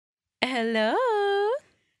Hello.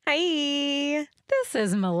 Hi. This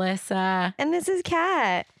is Melissa. And this is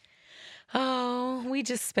Kat. Oh, we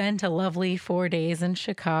just spent a lovely 4 days in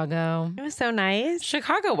Chicago. It was so nice.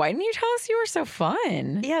 Chicago, why didn't you tell us you were so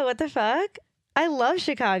fun? Yeah, what the fuck? I love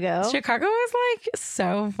Chicago. Chicago was like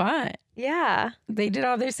so fun. Yeah. They did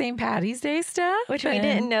all their St. Patty's Day stuff. Which we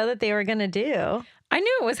didn't know that they were going to do. I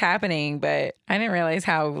knew it was happening, but I didn't realize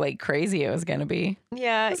how like crazy it was going to be.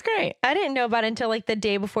 Yeah. It was great. I didn't know about it until like the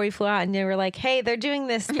day before we flew out and they were like, hey, they're doing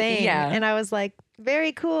this thing. Yeah. And I was like,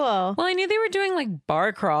 very cool. Well, I knew they were doing like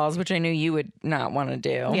bar crawls, which I knew you would not want to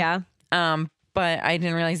do. Yeah. But I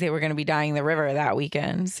didn't realize they were going to be dyeing the river that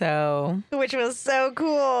weekend. So, Which was so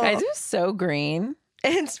cool. guys, it was so green.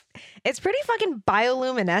 It's pretty fucking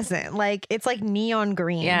bioluminescent. Like, it's like neon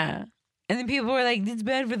green. Yeah. And then people were like, it's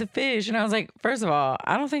bad for the fish. And I was like, first of all,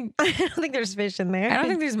 I don't think there's fish in there. I don't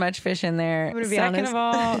think there's much fish in there. I'm gonna be Second honest.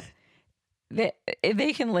 of all,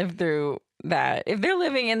 they can live through that. If they're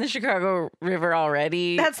living in the Chicago River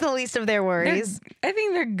already, That's the least of their worries. I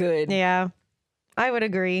think they're good. Yeah. I would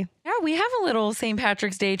agree. Yeah, we have a little St.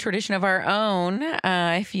 Patrick's Day tradition of our own.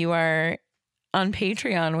 If you are on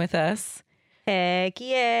Patreon with us, Heck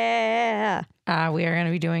yeah. we are going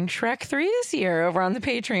to be doing Shrek 3 this year over on the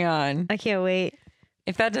Patreon. I can't wait.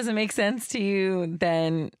 If that doesn't make sense to you,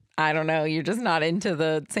 then I don't know. You're just not into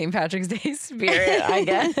the St. Patrick's Day spirit, I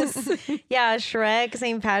guess. Yeah, Shrek,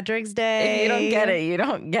 St. Patrick's Day. If you don't get it, you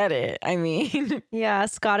don't get it. I mean, Yeah,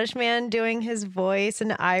 Scottish man doing his voice,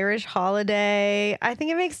 an Irish holiday. I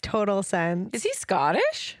think it makes total sense. is he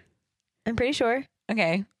Scottish? I'm pretty sure.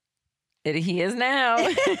 Okay. He is now.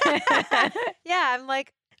 Yeah, I'm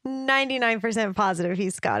like 99% positive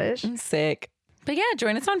he's Scottish. I'm sick. But yeah,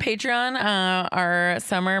 join us on Patreon. Our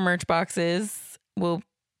summer merch boxes will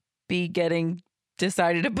be getting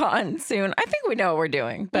decided upon soon. I think we know what we're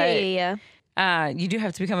doing, but Yeah. you do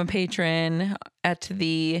have to become a patron at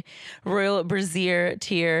the Royal Brazier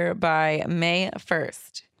tier by May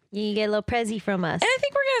 1st. You get a little prezi from us. And I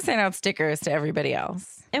think we're going to send out stickers to everybody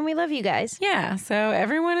else. And we love you guys. Yeah, so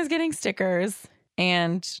everyone is getting stickers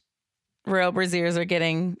and Royal Braziers are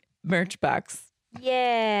getting merch box.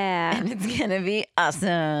 Yeah. And it's going to be awesome.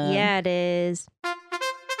 Yeah, it is.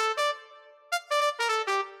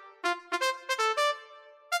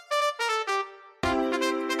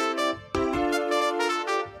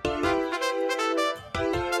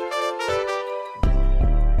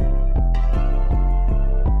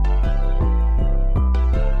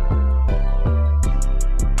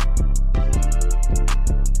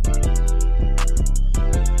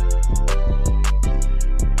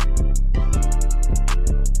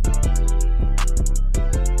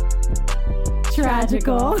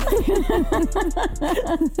 Tragical.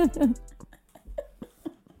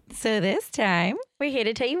 So this time, We're here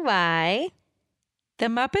to tell you why the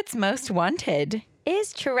Muppets Most Wanted.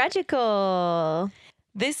 is tragical.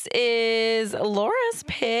 This is Laura's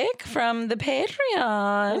pick from the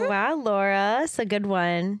Patreon. Wow, Laura, it's a good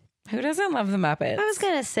one. Who doesn't love the Muppets? I was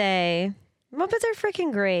gonna say, Muppets are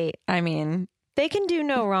freaking great. I mean, They can do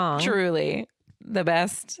no wrong. truly the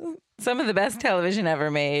best, some of the best television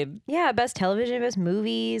ever made. Yeah, best television, best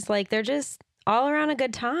movies. Like, they're just all around a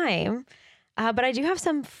good time. But I do have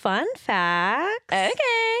some fun facts.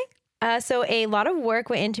 Okay. So a lot of work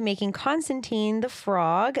went into making Constantine the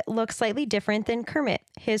frog look slightly different than Kermit.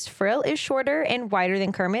 His frill is shorter and wider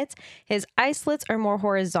than Kermit's. His eye slits are more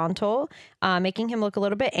horizontal, making him look a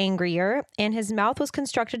little bit angrier. And his mouth was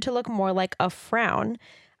constructed to look more like a frown.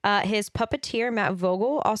 His puppeteer, Matt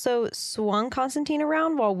Vogel, also swung Constantine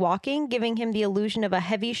around while walking, giving him the illusion of a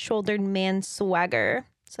heavy-shouldered man swagger.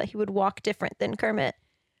 So he would walk different than Kermit.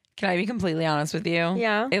 Can I be completely honest with you?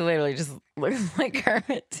 Yeah. It literally just looks like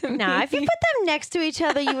Kermit to me. Nah, if you put them next to each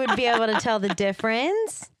other, you would be able to tell the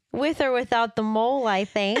difference. With or without the mole, I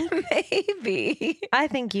think. Maybe. I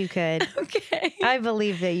think you could. Okay. I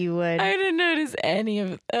believe that you would. I didn't notice any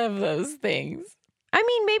of those things. I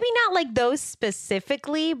mean, maybe not like those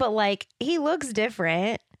specifically, but like he looks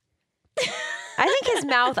different. I think his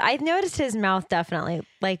mouth, I noticed his mouth definitely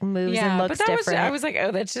like moves and looks but different. I was like,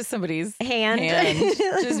 oh, that's just somebody's Hand.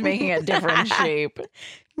 just making a different shape.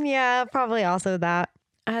 Yeah, probably also that.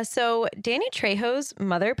 So Danny Trejo's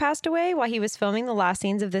mother passed away while he was filming the last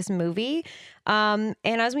scenes of this movie. And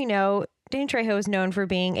as we know, Danny Trejo is known for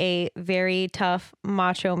being a very tough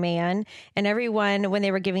macho man. And everyone, when they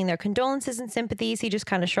were giving their condolences and sympathies, he just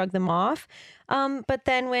kind of shrugged them off. But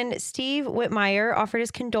then when Steve Whitmire offered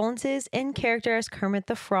his condolences in character as Kermit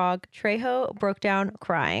the Frog, Trejo broke down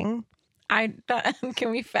crying. I thought,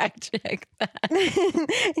 can we fact check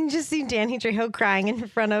that? And just see Danny Trejo crying in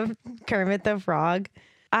front of Kermit the Frog.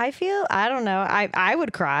 I don't know. I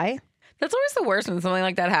would cry. That's always the worst when something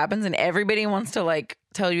like that happens and everybody wants to like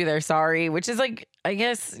tell you they're sorry, which is like, I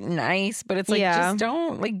guess nice, but it's like, just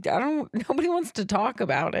don't like, nobody wants to talk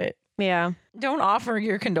about it. Yeah. Don't offer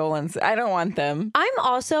your condolence. I don't want them. I'm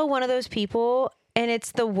also one of those people, and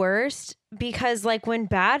it's the worst because like when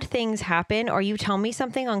bad things happen or you tell me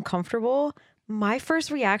something uncomfortable, my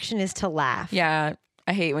first reaction is to laugh. Yeah.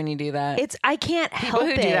 I hate when you do that. I can't help it.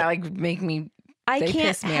 People who do that like make me I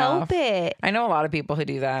can't help it. I know a lot of people who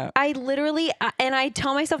do that. I literally, and I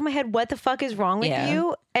tell myself in my head, what the fuck is wrong with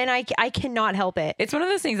you? And I cannot help it. It's one of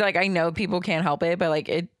those things like I know people can't help it, but like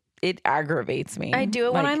it aggravates me. I do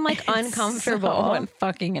it when I'm like uncomfortable. So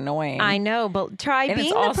fucking annoying. I know, but try and being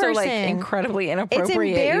it's the also person. Like incredibly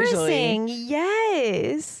inappropriate. It's embarrassing. Usually.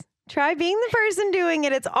 Yes. Try being the person doing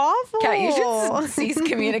it. It's awful. Kat, you should cease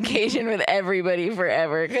communication with everybody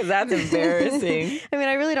forever because that's embarrassing. I mean,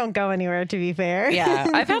 I really don't go anywhere, to be fair. Yeah.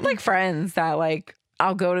 I've had like friends that like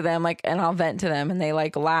I'll go to them like and I'll vent to them and they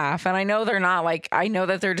like laugh. And I know they're not like, I know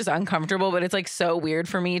that they're just uncomfortable, but it's like so weird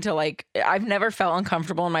for me to like, I've never felt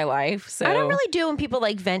uncomfortable in my life. So I don't really do it when people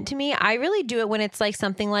like vent to me. I really do it when it's like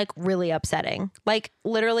something like really upsetting. Like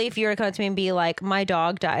literally if you were to come up to me and be like, my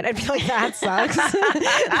dog died, I'd be like, that sucks.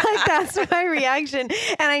 Like that's my reaction.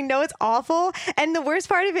 And I know it's awful. And the worst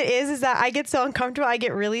part of it is that I get so uncomfortable. I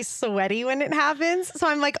get really sweaty when it happens. So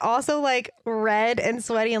I'm like also like red and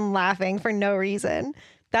sweaty and laughing for no reason.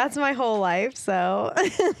 That's my whole life, so.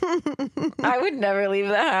 I would never leave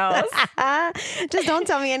the house. Just don't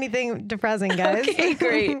tell me anything depressing, guys. Okay,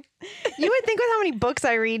 great. You would think with how many books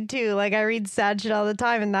I read, too. Like, I read sad shit all the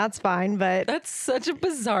time, and that's fine, but. That's such a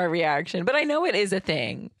bizarre reaction, but I know it is a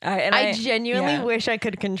thing. I genuinely wish I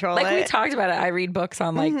could control it. Like, we talked about it. I read books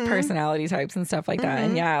on, like, personality types and stuff like that.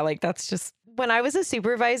 And yeah, like, that's just. When I was a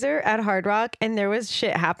supervisor at Hard Rock and there was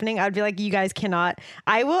shit happening, I'd be like, you guys cannot.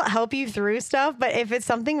 I will help you through stuff, but if it's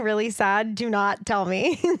something really sad, do not tell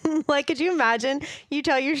me. Like, could you imagine you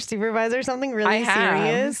tell your supervisor something really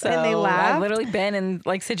serious and they laugh? I've literally been in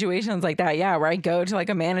like situations like that, yeah, where I go to like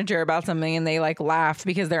a manager about something and they like laugh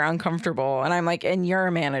because they're uncomfortable. And I'm like, and you're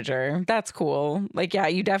a manager. That's cool. Like, yeah,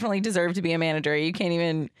 you definitely deserve to be a manager. You can't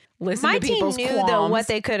even listen to people's My team knew, though, what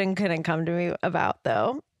they could and couldn't come to me about,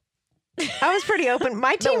 though. I was pretty open.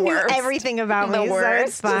 My team knew everything about me, so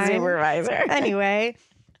it's fine. Supervisor. Anyway,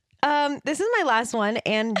 this is my last one,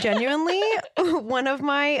 and genuinely one of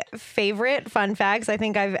my favorite fun facts I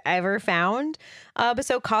think I've ever found. But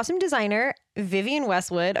so costume designer Vivienne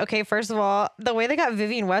Westwood. Okay, first of all, the way they got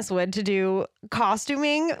Vivienne Westwood to do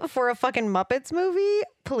costuming for a fucking Muppets movie,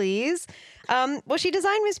 please. Well, she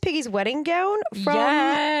designed Miss Piggy's wedding gown from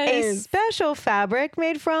a special fabric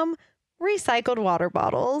made from recycled water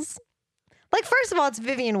bottles. Like, first of all, it's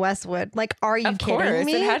Vivienne Westwood. Like, are you kidding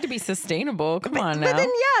me? It had to be sustainable. Come on now. But then,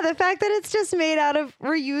 yeah, the fact that it's just made out of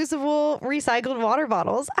reusable, recycled water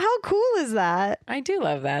bottles. How cool is that? I do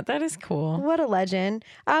love that. That is cool. What a legend.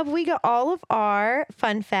 We got all of our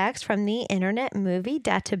fun facts from the Internet Movie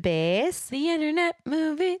Database. The Internet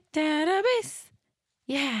Movie Database.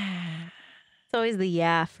 Yeah. It's always the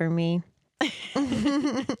yeah for me. Or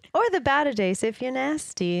the Database if you're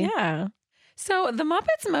nasty. Yeah. So the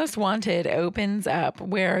Muppets Most Wanted opens up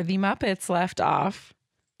where the Muppets left off.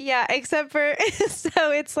 Yeah, except for,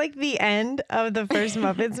 so it's like the end of the first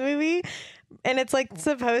Muppets movie. And it's like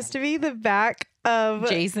supposed to be the back of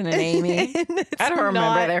Jason and Amy. I don't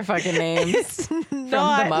remember their fucking names from the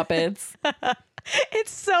Muppets.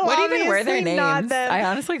 It's so what obviously even were their names? Not them. I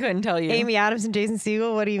honestly couldn't tell you. Amy Adams and Jason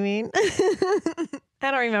Segel. What do you mean? I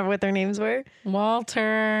don't remember what their names were.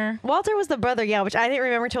 Walter was the brother, yeah, which I didn't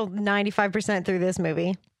remember till 95% through this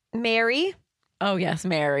movie. Mary. Oh, yes,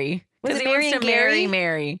 Mary. Was it Mary and Gary?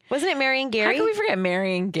 Mary. Wasn't it Mary and Gary? How can we forget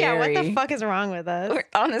Mary and Gary? Yeah, what the fuck is wrong with us? We're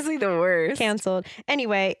honestly the worst. Canceled.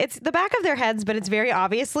 Anyway, it's the back of their heads, but it's very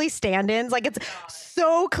obviously stand-ins. Like, it's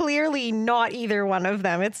so clearly not either one of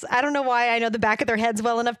them. I don't know why I know the back of their heads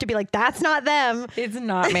well enough to be like, that's not them. It's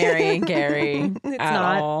not Mary and Gary it's at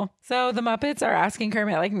not. all. So the Muppets are asking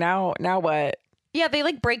Kermit, like, now what? Yeah, they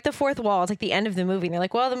like break the fourth wall. It's like the end of the movie. And they're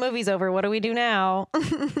like, well, the movie's over. What do we do now?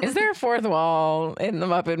 Is there a fourth wall in the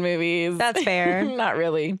Muppet movies? That's fair. Not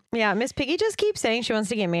really. Yeah, Miss Piggy just keeps saying she wants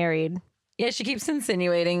to get married. Yeah, she keeps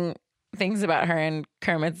insinuating things about her and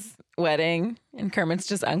Kermit's wedding. And Kermit's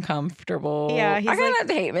just uncomfortable. Yeah, I kind of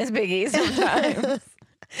hate Miss Piggy sometimes.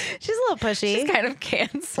 She's a little pushy. She's kind of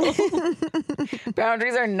canceled.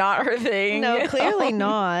 Boundaries are not her thing. No, clearly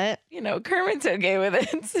not. You know, Kermit's okay with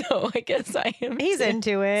it, so I guess I am. He's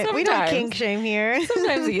into it. Sometimes. We don't kink shame here.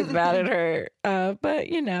 Sometimes he gets mad at her, but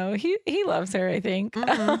you know, he loves her, I think.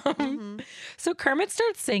 So Kermit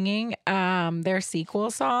starts singing their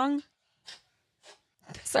sequel song.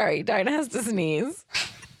 Sorry, Dinah has to sneeze.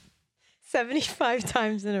 75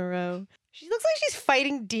 times in a row. She looks like she's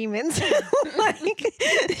fighting demons. Like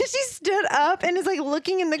she stood up and is like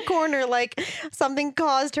looking in the corner like something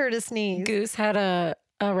caused her to sneeze. Goose had a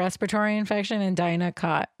respiratory infection and Dinah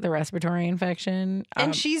caught the respiratory infection.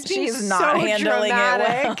 And she's not so handling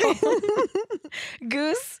dramatic. it well.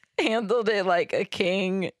 Goose handled it like a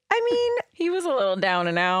king. I mean, He was a little down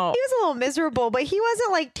and out. he was a little miserable, but he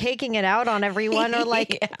wasn't like taking it out on everyone or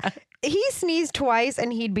like Yeah. he sneezed twice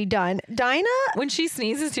and he'd be done. Dinah, When she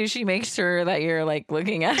sneezes too, she makes sure that you're like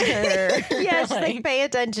looking at her. yeah, she's like, pay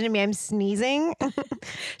attention to me. I'm sneezing.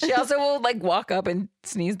 She also will like walk up and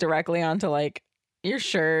sneeze directly onto like your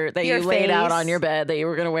shirt that Your you laid out face. on your bed that you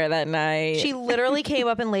were gonna wear that night. She literally came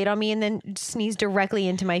up and laid on me and then sneezed directly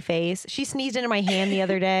into my face. She sneezed into my hand the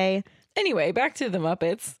other day. Anyway, back to the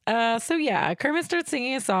Muppets. So yeah, Kermit starts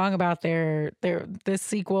singing a song about this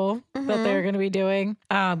sequel that they're going to be doing.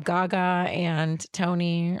 Gaga and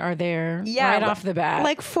Tony are there right off the bat.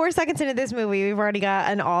 Like 4 seconds into this movie, we've already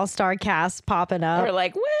got an all-star cast popping up. We're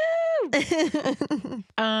like, woo!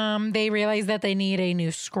 They realize that they need a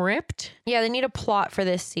new script. Yeah, they need a plot for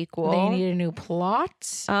this sequel. They need a new plot.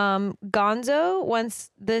 Gonzo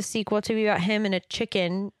wants the sequel to be about him and a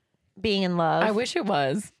chicken being in love. I wish it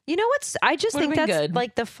was. You know what's? I just Would've think been that's good.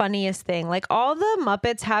 like the funniest thing. Like all the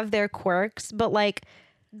Muppets have their quirks, but like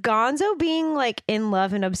Gonzo being like in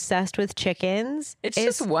love and obsessed with chickens. It's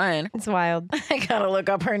just one. It's wild. I gotta look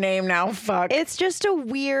up her name now. Fuck. It's just a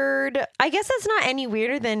weird. I guess that's not any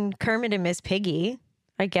weirder than Kermit and Miss Piggy.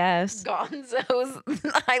 I guess. Gonzo's.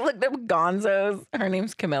 I looked up Gonzo's. Her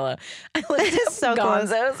name's Camilla. I looked up So close.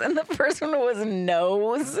 Gonzo's, and the first one was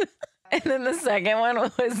nose, and then the second one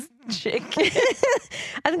was chicken.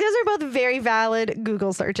 I think those are both very valid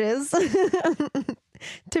Google searches.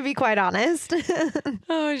 To be quite honest.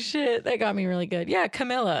 Oh shit, that got me really good. Yeah,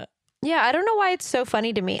 Camilla. Yeah, I don't know why it's so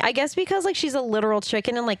funny to me. I guess because like she's a literal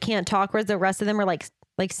chicken and like can't talk, whereas the rest of them are like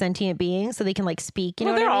sentient beings, so they can like speak. You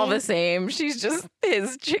know They're what I all mean? the same. She's just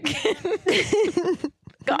his chicken.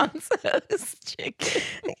 Gonzo's chicken.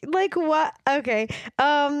 Like what? Okay.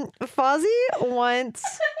 Fozzie wants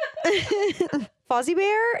Fozzie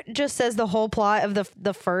Bear just says the whole plot of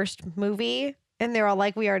the first movie, and they're all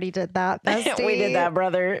like, "We already did that, bestie." We did that,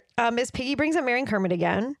 brother. Miss Piggy brings up marrying Kermit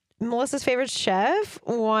again. Melissa's favorite chef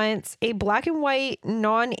wants a black and white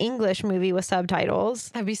non-English movie with subtitles.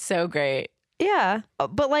 That'd be so great. Yeah,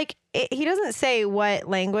 but like he doesn't say what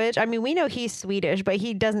language. I mean, we know he's Swedish, but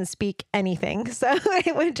he doesn't speak anything. So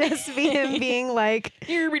it would just be him being like,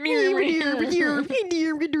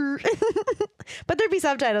 but there'd be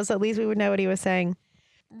subtitles, so at least we would know what he was saying.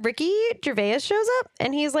 Ricky Gervais shows up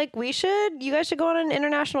and he's like, you guys should go on an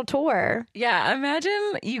international tour. Yeah,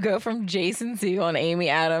 imagine you go from Jason Segel and Amy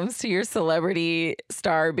Adams to your celebrity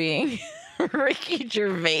star being Ricky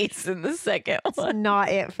Gervais in the second one. Not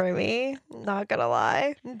it for me. Not gonna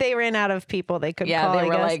lie. They ran out of people they could call. They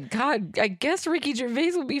were I guess. like, God, I guess Ricky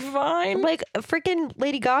Gervais will be fine. Like freaking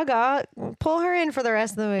Lady Gaga, pull her in for the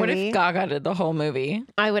rest of the movie. What if Gaga did the whole movie?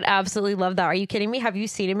 I would absolutely love that. Are you kidding me? Have you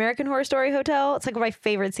seen American Horror Story Hotel? It's like my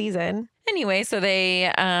favorite season. Anyway, so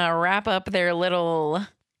they wrap up their little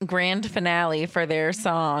grand finale for their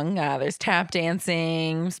song. There's tap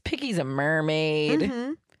dancing. Piggy's a mermaid.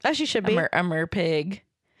 Mm-hmm. As she should be. A merpig.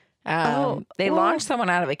 They well- launched someone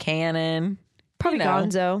out of a cannon. Probably You know,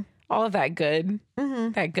 Gonzo. all of that good.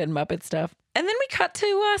 Mm-hmm. That good Muppet stuff. And then we cut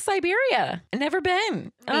to Siberia. Never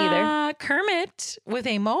been. Me either. Kermit, with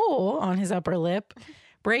a mole on his upper lip,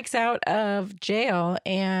 breaks out of jail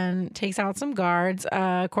and takes out some guards.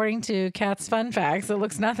 According to Kat's Fun Facts, it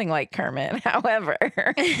looks nothing like Kermit. However,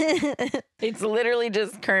 it's literally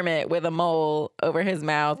just Kermit with a mole over his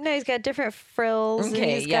mouth. No, he's got different frills. and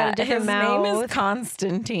Okay, he's got a different his mouth. name is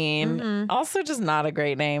Constantine. Also, just not a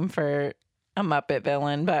great name for a Muppet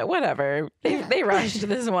villain, but whatever. They rushed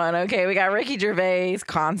this one. Okay, we got Ricky Gervais,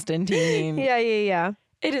 Constantine. Yeah.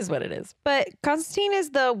 It is what it is. But Constantine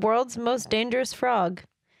is the world's most dangerous frog.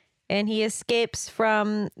 And he escapes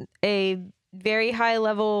from a very high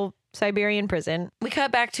level Siberian prison. We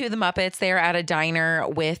cut back to the Muppets. They are at a diner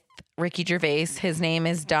with Ricky Gervais. His name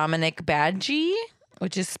is Dominic Badgie,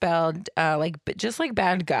 which is spelled just like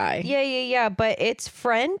bad guy. Yeah. But it's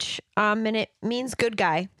French, and it means good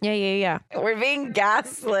guy. Yeah. We're being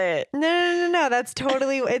gaslit. No. That's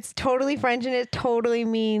it's totally French, and it totally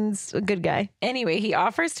means a good guy. Anyway, he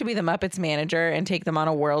offers to be the Muppets manager and take them on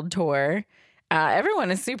a world tour.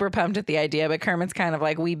 Everyone is super pumped at the idea, but Kermit's kind of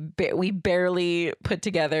like, we barely put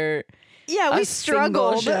together Yeah, we a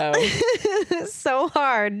single struggled show. so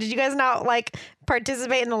hard. Did you guys not like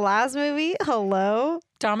participate in the last movie? Hello?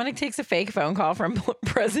 Dominic takes a fake phone call from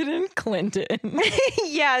President Clinton.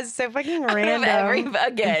 Yeah, it's so fucking Out of random.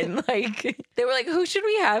 again, like they were like, who should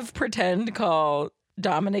we have pretend call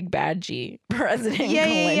Dominic Badgie President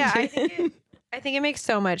Clinton? I think it makes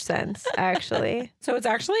so much sense, actually. So it's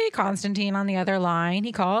actually Constantine on the other line.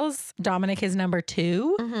 He calls Dominic his number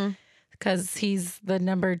 2 because he's the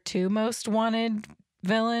number 2 most wanted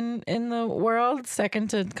villain in the world, second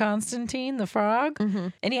to Constantine the Frog.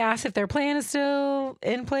 And he asks if their plan is still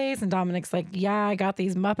in place. And Dominic's like, yeah, I got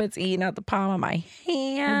these Muppets eating out the palm of my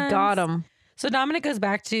hand. Got him. So Dominic goes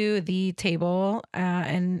back to the table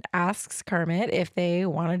and asks Kermit if they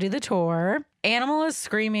want to do the tour. Animal is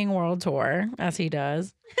screaming world tour, as he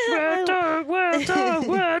does. World tour, world tour,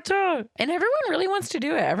 world tour. And everyone really wants to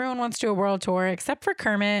do it. Everyone wants to do a world tour, except for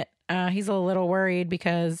Kermit. He's a little worried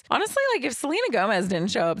because honestly, like if Selena Gomez didn't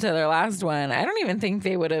show up to their last one, I don't even think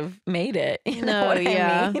they would have made it. You know what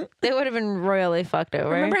I mean? They would have been royally fucked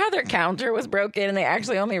over. Remember how their counter was broken and they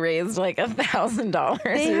actually only raised like $1,000?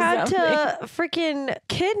 They had to freaking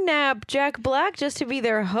kidnap Jack Black just to be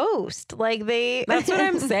their host. Like That's what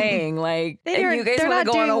I'm saying. Like, and you guys want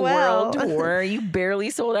to go on a world tour. You barely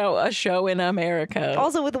sold out a show in America.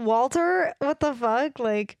 Also with Walter, what the fuck?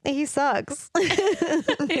 Like, he sucks.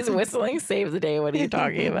 He's whistling save the day. What are you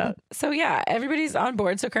talking about? So yeah, everybody's on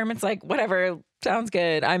board. So Kermit's like, whatever, sounds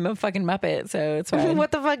good. I'm a fucking Muppet, so it's fine.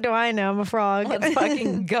 What the fuck do I know? I'm a frog. Let's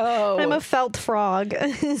fucking go. I'm a felt frog.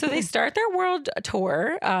 So they start their world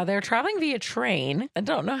tour. They're traveling via train. I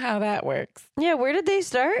don't know how that works. Yeah, where did they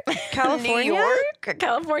start? California? New York?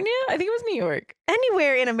 California? I think it was New York.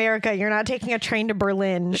 Anywhere in America, you're not taking a train to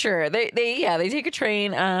Berlin. Sure. They take a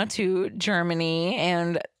train to Germany,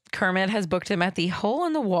 and Kermit has booked him at the Hole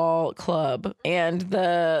in the Wall Club, and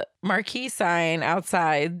the marquee sign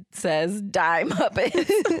outside says "Die Muppets."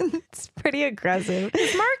 It's pretty aggressive.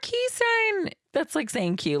 This marquee sign, that's like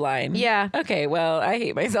saying Q line. Yeah. Okay, well, I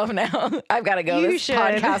hate myself now. I've got to go. You This should.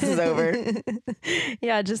 podcast is over.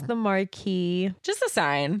 Yeah, just the marquee. Just a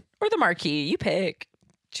sign or the marquee. You pick.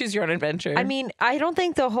 Choose your own adventure. I mean, I don't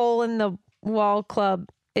think the Hole in the Wall Club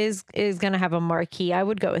is gonna have a marquee. I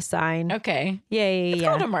would go a sign. Okay. Yeah. It's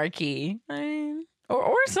called a marquee.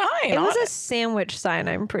 Or a sign. It was a sandwich sign,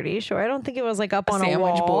 I'm pretty sure. I don't think it was like up on a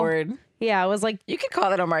sandwich wall. board. Yeah, it was like You could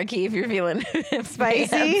call that a marquee if you're feeling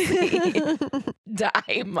spicy.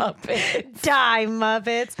 Die Muppets. Die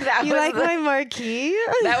Muppets. You like my marquee?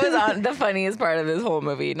 That was on the funniest part of this whole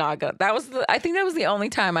movie. I think that was the only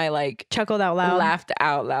time I like Chuckled out loud. laughed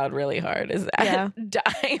out loud really hard. Is that Yeah.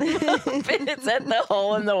 Die Muppets at the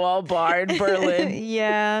Hole in the Wall bar in Berlin?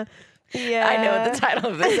 Yeah. Yeah. I know what the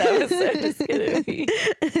title of this episode is going to be.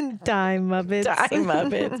 Die Muppets. Die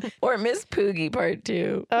Muppets. Or Miss Poogie Part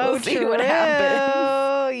 2. Oh, We'll see what happens.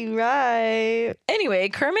 Oh, you're right. Anyway,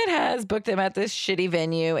 Kermit has booked them at this shitty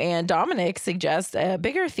venue, and Dominic suggests a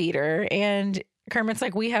bigger theater, and Kermit's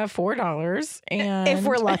like, we have $4, and If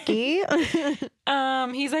we're lucky.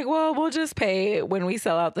 he's like, well, we'll just pay when we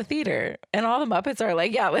sell out the theater. And all the Muppets are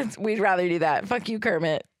like, yeah, we'd rather do that. Fuck you,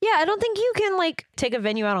 Kermit. Yeah, I don't think you can like take a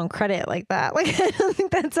venue out on credit like that. Like, I don't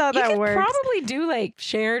think that's how that works. You could probably do like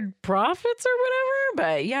shared profits or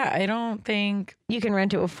whatever, but yeah, I don't think You can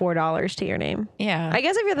rent it with $4 to your name. Yeah, I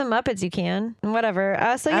guess if you're the Muppets, you can. Whatever.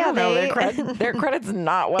 So yeah, I don't know, their credit's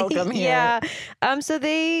not welcome here. Yeah. So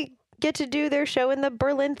they get to do their show in the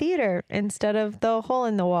Berlin Theater instead of the Hole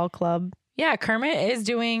in the Wall Club. Yeah, Kermit is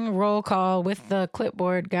doing roll call with the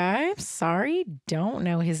clipboard guy. Sorry, don't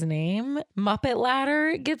know his name. Muppet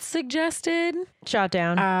Ladder gets suggested. Shot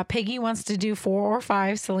down. Piggy wants to do 4 or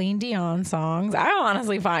 5 Celine Dion songs. I'm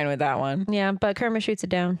honestly fine with that one. Yeah, but Kermit shoots it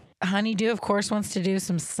down. Honeydew, of course, wants to do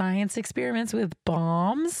some science experiments with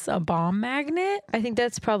bombs, a bomb magnet. I think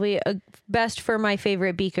that's probably best for my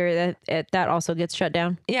favorite beaker that also gets shut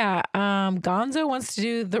down. Yeah, Gonzo wants to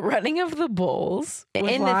do the running of the bulls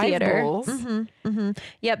in the theater. Bulls.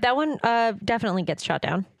 Yep, that one definitely gets shut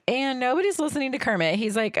down. And nobody's listening to Kermit.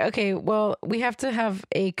 He's like, okay, well, we have to have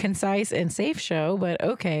a concise and safe show, but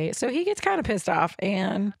okay. So he gets kind of pissed off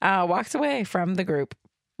and walks away from the group.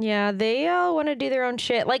 Yeah, they all want to do their own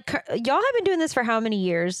shit. Like, y'all have been doing this for how many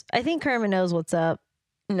years? I think Kermit knows what's up.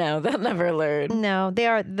 No, they'll never learn. No, they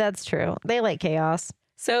are. That's true. They like chaos.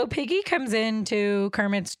 So Piggy comes into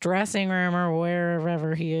Kermit's dressing room or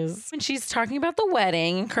wherever he is. And she's talking about the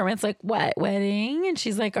wedding. And Kermit's like, what wedding? And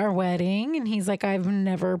she's like, our wedding. And he's like, I've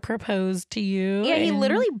never proposed to you. Yeah, he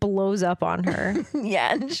literally blows up on her.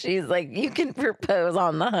 Yeah. And she's like, you can propose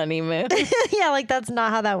on the honeymoon. Yeah, like that's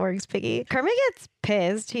not how that works, Piggy. Kermit gets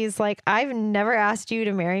pissed. He's like, I've never asked you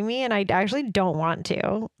to marry me and I actually don't want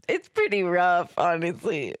to. It's pretty rough,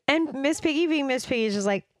 honestly. And Miss Piggy being Miss Piggy is just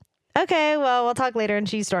like, okay, well, we'll talk later. And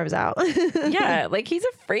she storms out. Yeah, like he's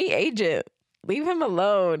a free agent. Leave him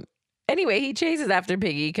alone. Anyway, he chases after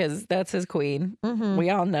Piggy because that's his queen. Mm-hmm. We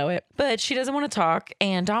all know it. But she doesn't want to talk.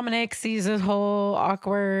 And Dominic sees this whole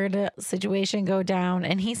awkward situation go down.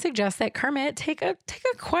 And he suggests that Kermit take a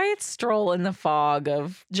quiet stroll in the fog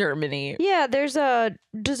of Germany. Yeah, there's a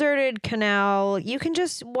deserted canal. You can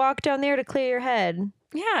just walk down there to clear your head.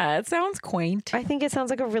 Yeah, it sounds quaint. I think it sounds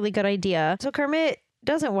like a really good idea. So Kermit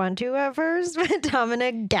doesn't want to at first, but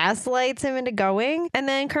Dominic gaslights him into going. And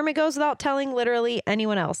then Kermit goes without telling literally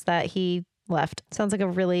anyone else that he left. Sounds like a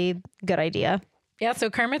really good idea. Yeah, so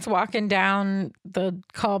Kermit's walking down the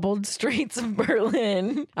cobbled streets of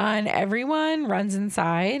Berlin and everyone runs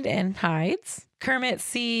inside and hides. Kermit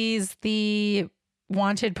sees the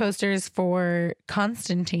wanted posters for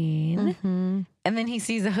Constantine. Mm-hmm. And then he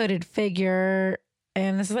sees a hooded figure.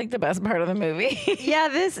 And this is like the best part of the movie. Yeah,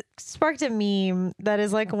 this sparked a meme that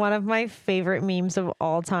is like one of my favorite memes of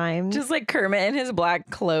all time. Just like Kermit in his black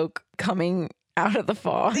cloak coming out of the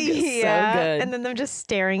fog. Yeah. So good. And then them just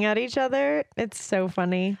staring at each other. It's so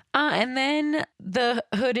funny. And then the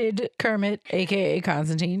hooded Kermit, aka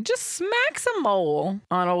Constantine, just smacks a mole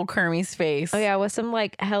on old Kermit's face. Oh yeah, with some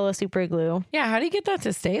like hella super glue. Yeah, how do you get that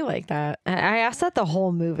to stay like that? I asked that the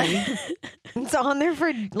whole movie. It's on there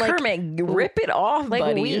for like Kermit, rip it off, like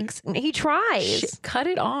buddy. weeks. He tries. Cut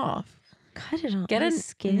it off. Cut it off. Get a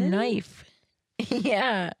skin knife.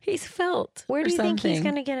 Yeah, he's felt. Where do you think he's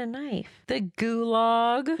gonna get a knife? The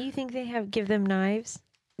gulag. You think they give them knives?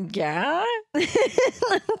 Yeah. I'm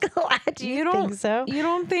glad you don't think so. You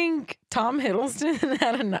don't think Tom Hiddleston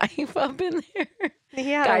had a knife up in there?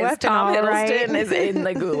 Yeah, guys, Tom Hiddleston is in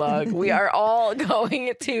the gulag. We are all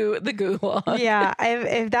going to the gulag. Yeah,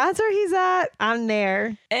 if that's where he's at, I'm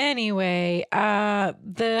there. Anyway,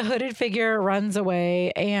 the hooded figure runs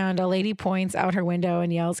away and a lady points out her window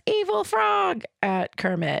and yells, "Evil frog!" at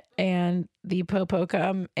Kermit. And the Popo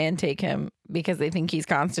come and take him because they think he's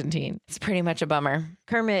Constantine. It's pretty much a bummer.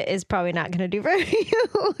 Kermit is probably not going to do very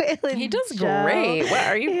well. He does great. What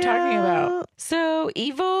are you talking about? So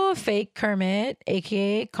evil fake Kermit,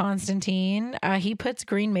 aka Constantine, he puts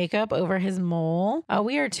green makeup over his mole.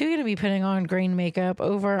 We are too going to be putting on green makeup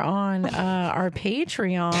over on our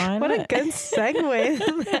Patreon. What a good segue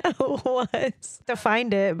that was. To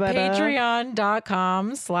find it, but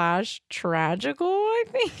patreon.com/tragical, I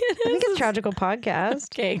think it is. I think it's Tragical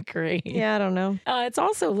Podcast. Okay, great. Yeah, I don't know. It's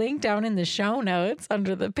also linked down in the show notes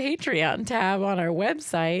under the Patreon tab on our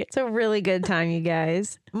website. It's a really good time, you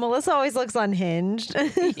guys. Melissa always looks unhinged.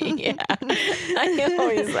 Yeah.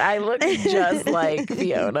 I look just like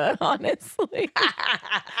Fiona, honestly.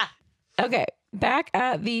 Okay. Back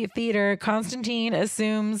at the theater, Constantine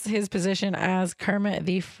assumes his position as Kermit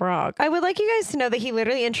the Frog. I would like you guys to know that he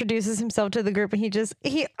literally introduces himself to the group and he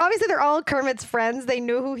obviously they're all Kermit's friends. They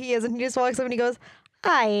know who he is and he just walks up and he goes,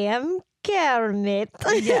 "I am Kermit."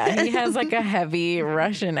 Yeah, he has like a heavy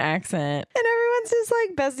Russian accent. And everyone's just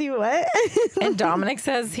like, "Bessie, what?" And Dominic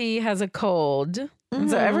says he has a cold. Mm-hmm. And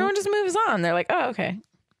so everyone just moves on. They're like, "Oh, okay."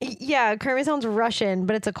 Yeah, Kermit sounds Russian,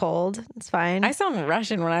 but it's a cold. It's fine. I sound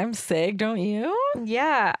Russian when I'm sick, don't you?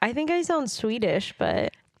 Yeah, I think I sound Swedish,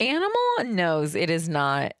 but... Animal knows it is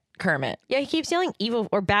not Kermit. Yeah, he keeps yelling evil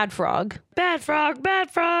or bad frog. Bad frog, bad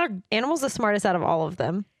frog. Animal's the smartest out of all of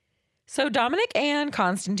them. So Dominic and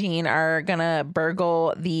Constantine are gonna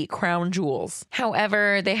burgle the crown jewels.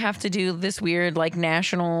 However, they have to do this weird like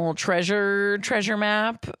national treasure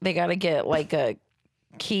map. They gotta get like a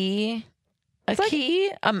key.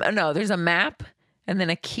 No, there's a map and then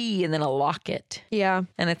a key and then a locket. Yeah.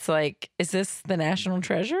 And it's like, is this the national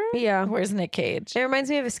treasure? Yeah. Where's Nick Cage? It reminds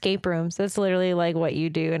me of escape rooms. That's literally like what you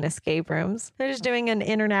do in escape rooms. They're just doing an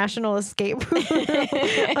international escape room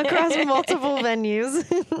across multiple venues.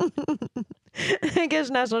 I guess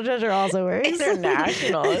National Treasure also works.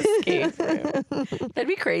 International escape room. That'd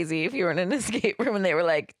be crazy if you were in an escape room and they were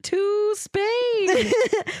like, "To Spain."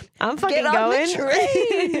 I'm fucking Get on going.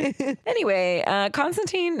 The train. Anyway,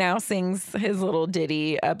 Constantine now sings his little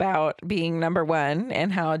ditty about being number one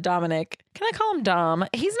and how Dominic, can I call him Dom?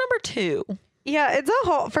 He's number two. Yeah, it's a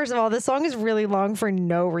whole. First of all, this song is really long for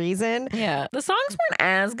no reason. Yeah. The songs weren't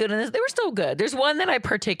as good in this. They were still good. There's one that I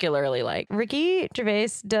particularly like. Ricky Gervais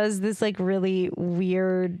does this like really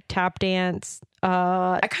weird tap dance.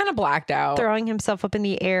 I kind of blacked out. Throwing himself up in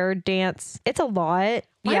the air dance. It's a lot.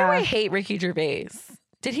 Why do I hate Ricky Gervais?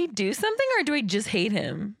 Did he do something or do I just hate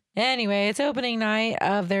him? Anyway, it's opening night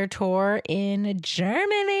of their tour in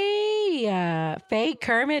Germany. Fake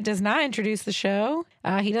Kermit does not introduce the show.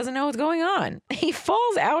 He doesn't know what's going on. He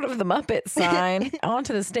falls out of the Muppet sign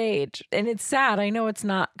onto the stage. And it's sad. I know it's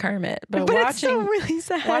not Kermit. But watching, it's still really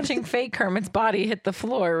sad. Watching fake Kermit's body hit the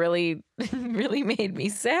floor really made me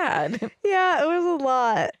sad. Yeah, it was a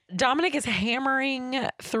lot. Dominic is hammering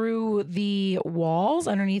through the walls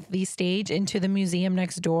underneath the stage into the museum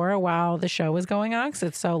next door while the show is going on because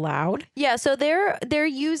it's so loud. Yeah, so they're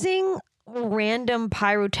using random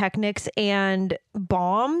pyrotechnics and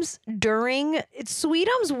bombs during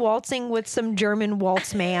Sweetum's waltzing with some German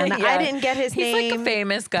waltz man. Yeah. I didn't get his name. He's like a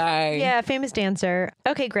famous guy. Yeah, famous dancer.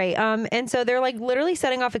 Okay, great. And so they're like literally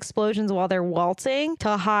setting off explosions while they're waltzing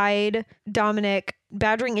to hide Dominic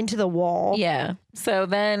badgering into the wall. Yeah. So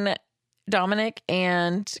then Dominic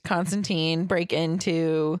and Constantine break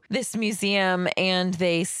into this museum and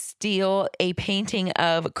they steal a painting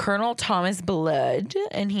of Colonel Thomas Blood,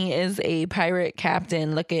 and he is a pirate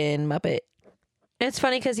captain looking Muppet. It's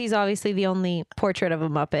funny because he's obviously the only portrait of a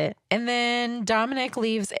Muppet. And then Dominic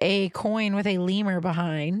leaves a coin with a lemur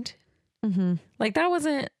behind. Mm-hmm. Like that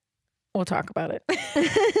wasn't. We'll talk about it.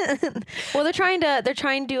 Well, they're trying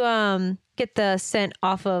to get the scent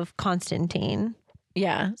off of Constantine.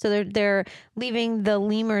 Yeah. So they're leaving the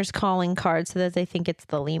lemur's calling card so that they think it's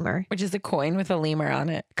the lemur. Which is a coin with a lemur on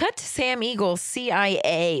it. Cut to Sam Eagle,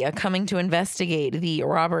 CIA, coming to investigate the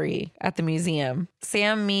robbery at the museum.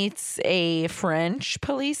 Sam meets a French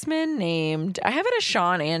policeman named, I have it as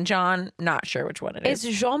Sean and John, not sure which one it is.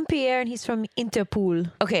 It's Jean-Pierre and he's from Interpol.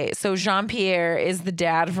 Okay, so Jean-Pierre is the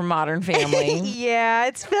dad from Modern Family. Yeah,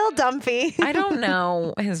 it's Phil Dunphy. I don't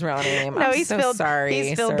know his real name. No, he's Phil. Sorry,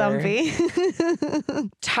 he's Phil Dunphy.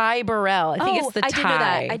 Ty Burrell. I think it's the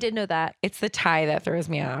Ty. I did know that. It's the Ty that throws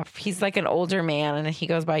me off. He's like an older man and he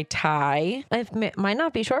goes by Ty. It might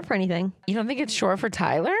not be short for anything. You don't think it's short for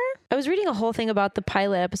Tyler? I was reading a whole thing about the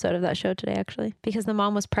pilot episode of that show today, actually, because the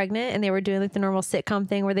mom was pregnant and they were doing like the normal sitcom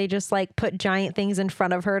thing where they just like put giant things in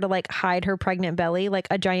front of her to like hide her pregnant belly, like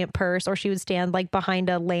a giant purse, or she would stand like behind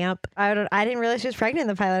a lamp. I didn't realize she was pregnant in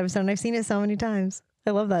the pilot episode, and I've seen it so many times.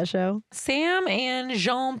 I love that show. Sam and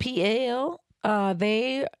Jean-Pierre,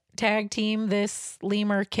 they tag team this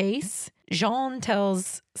lemur case. Jean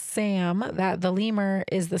tells Sam that the lemur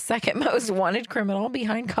is the second most wanted criminal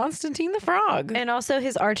behind Constantine the Frog. And also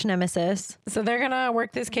his arch nemesis. So they're going to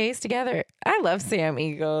work this case together. I love Sam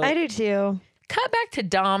Eagle. I do too. Cut back to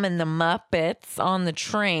Dom and the Muppets on the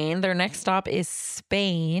train. Their next stop is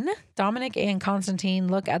Spain. Dominic and Constantine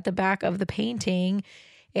look at the back of the painting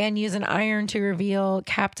and use an iron to reveal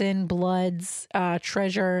Captain Blood's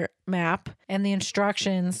treasure map and the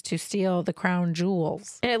instructions to steal the crown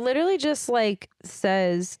jewels. And it literally just like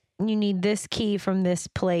says, you need this key from this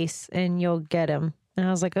place and you'll get him. And I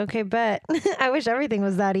was like, okay, bet. I wish everything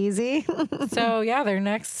was that easy. So yeah, their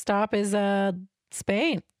next stop is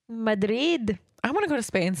Spain. Madrid. I want to go to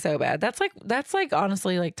Spain so bad. That's like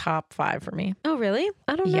honestly like top 5 for me. Oh, really?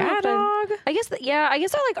 I don't know. Yeah, dog. I guess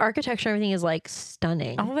I like architecture. Everything is like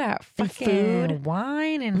stunning. All that fucking food.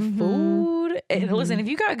 wine and food. Listen, if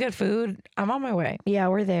you got good food, I'm on my way. Yeah,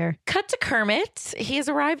 we're there. Cut to Kermit. He has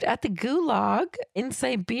arrived at the Gulag in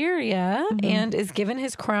Siberia and is given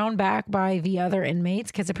his crown back by the other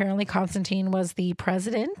inmates because apparently Constantine was the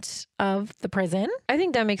president of the prison. I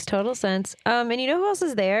think that makes total sense. And you know who else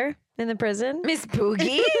is there? In the prison? Miss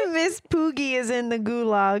Poogy. Miss Poogy is in the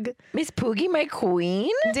gulag. Miss Poogy, my queen.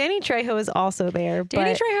 Danny Trejo is also there.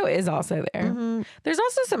 Danny Trejo is also there. There's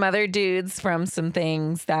also some other dudes from some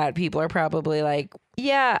things that people are probably like,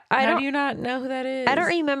 yeah, how do you not know who that is? I don't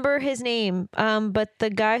remember his name. But the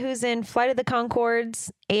guy who's in Flight of the Conchords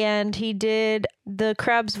and he did the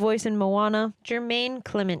crab's voice in Moana, Jermaine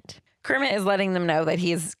Clement. Kermit is letting them know that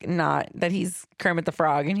he's Kermit the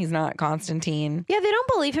Frog and he's not Constantine. Yeah, they don't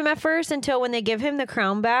believe him at first until when they give him the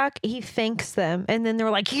crown back, he thanks them. And then they're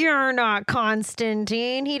like, you're not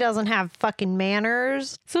Constantine. He doesn't have fucking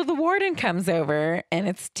manners. So the warden comes over and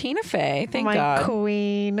it's Tina Fey, thank God. My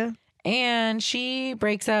queen. And she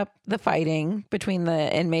breaks up the fighting between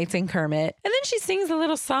the inmates and Kermit. And then she sings a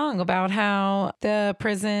little song about how the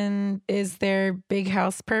prison is their big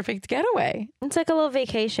house perfect getaway. It's like a little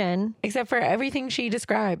vacation. Except for everything she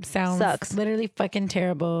describes sucks. Literally fucking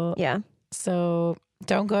terrible. Yeah. So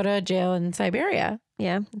don't go to jail in Siberia.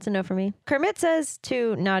 Yeah, it's a no for me. Kermit says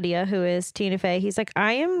to Nadia, who is Tina Fey, he's like,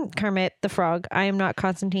 I am Kermit the Frog. I am not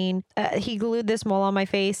Constantine. He glued this mole on my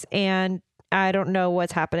face and I don't know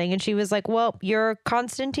what's happening. And she was like, well, you're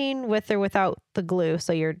Constantine with or without the glue.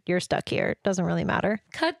 So you're stuck here. It doesn't really matter.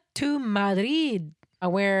 Cut to Madrid,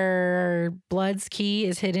 where Blood's key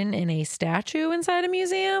is hidden in a statue inside a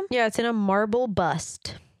museum. Yeah, it's in a marble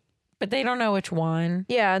bust. But they don't know which one.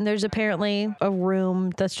 Yeah, and there's apparently a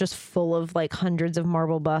room that's just full of like hundreds of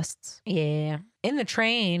marble busts. Yeah. In the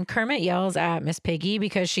train, Kermit yells at Miss Piggy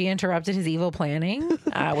because she interrupted his evil planning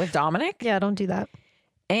with Dominic. Yeah, don't do that.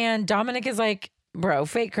 And Dominic is like, bro,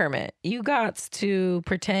 fake Kermit, you got to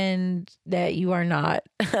pretend that you are not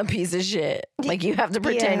a piece of shit. Like, you have to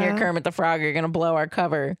pretend you're Kermit the Frog. You're going to blow our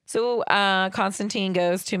cover. So Constantine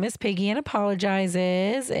goes to Miss Piggy and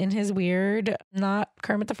apologizes in his weird, not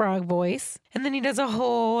Kermit the Frog voice. And then he does a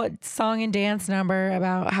whole song and dance number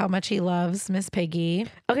about how much he loves Miss Piggy.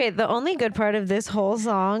 Okay, the only good part of this whole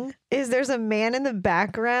song is there's a man in the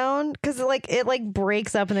background because it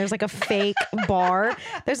breaks up and there's like a fake bar.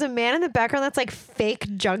 There's a man in the background that's like fake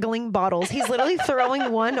juggling bottles. He's literally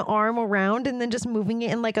throwing one arm around and then just moving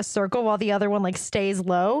it in like a circle while the other one like stays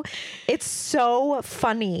low. It's so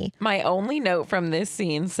funny. My only note from this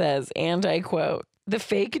scene says, and I quote, the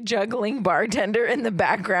fake juggling bartender in the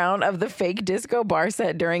background of the fake disco bar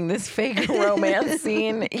set during this fake romance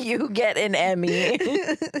scene, you get an Emmy.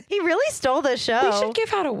 He really stole the show. We should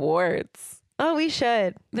give out awards. Oh, we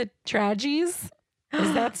should. The Tragies?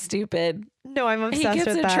 Is that stupid? No, I'm obsessed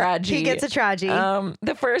with that. He gets a Tragie. He gets a Tragie.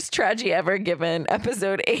 The first Tragie ever given,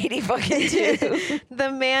 episode 80 fucking 2.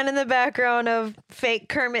 The man in the background of fake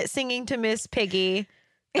Kermit singing to Miss Piggy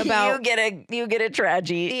about you get a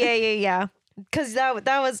Tragie. Yeah. Because that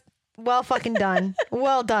was well fucking done.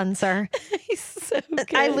 Well done, sir. He's so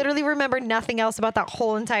good. I literally remember nothing else about that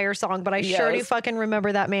whole entire song, but I sure do fucking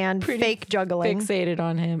remember that man fake juggling. Fixated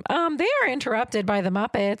on him. They are interrupted by the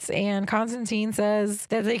Muppets, and Constantine says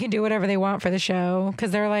that they can do whatever they want for the show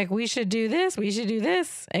because they're like, we should do this,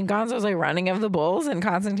 and Gonzo's like running of the bulls, and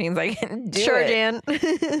Constantine's like, do sure, it. Dan.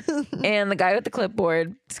 And the guy with the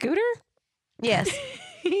clipboard, Scooter? Yes,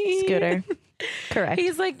 Scooter. Correct.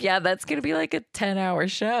 He's like, yeah, that's going to be like a 10-hour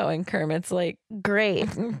show. And Kermit's like, great.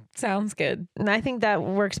 Sounds good. And I think that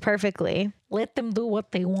works perfectly. Let them do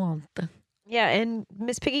what they want. Yeah, and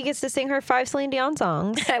Miss Piggy gets to sing her 5 Celine Dion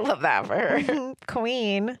songs. I love that for her.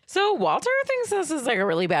 Queen. So Walter thinks this is like a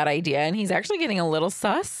really bad idea, and he's actually getting a little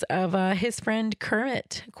sus of his friend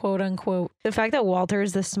Kermit, quote unquote. The fact that Walter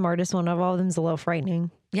is the smartest one of all of them is a little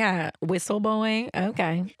frightening. Yeah, whistleblowing.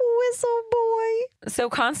 Okay. Whistle boy. So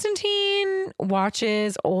Constantine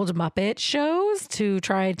watches old Muppet shows to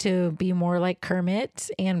try to be more like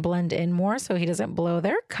Kermit and blend in more so he doesn't blow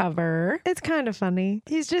their cover. It's kind of funny.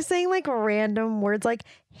 He's just saying like random words like,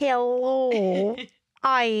 hello,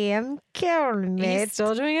 I am Kermit. He's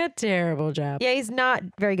still doing a terrible job. Yeah, he's not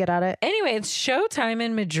very good at it. Anyway, it's showtime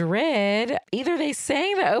in Madrid. Either they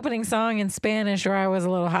sang the opening song in Spanish or I was a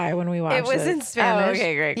little high when we watched it. It was in Spanish. Oh,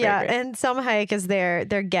 okay, great. Yeah, great. and Salma Hayek is their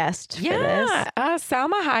guest for this. Yeah,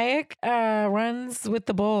 Salma Hayek runs with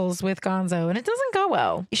the Bulls with Gonzo, and it doesn't go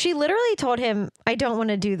well. She literally told him, I don't want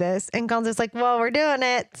to do this. And Gonzo's like, well, we're doing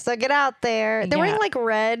it, so get out there. They're wearing like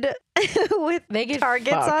red with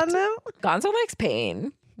targets on them. Gonzo likes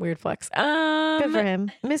pain. Weird flex. Good for him.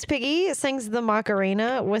 Miss Piggy sings the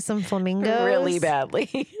Macarena with some flamingos. Really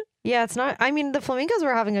badly. Yeah, it's not. I mean, the flamingos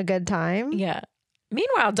were having a good time. Yeah.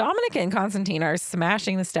 Meanwhile, Dominic and Constantine are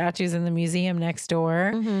smashing the statues in the museum next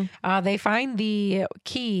door. Mm-hmm. They find the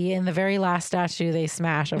key in the very last statue they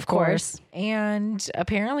smash, of course. And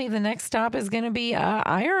apparently the next stop is going to be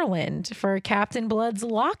Ireland for Captain Blood's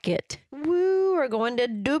locket. Woo, we're going to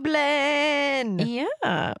Dublin.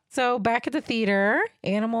 Yeah. So back at the theater,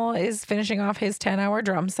 Animal is finishing off his 10-hour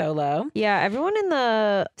drum solo. Yeah, everyone in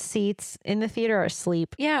the seats in the theater are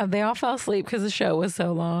asleep. Yeah, they all fell asleep because the show was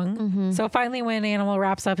so long. Mm-hmm. So finally, when Animal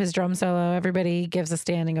wraps up his drum solo, everybody gives a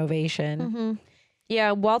standing ovation. Mm-hmm.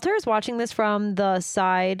 Yeah, Walter is watching this from the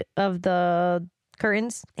side of the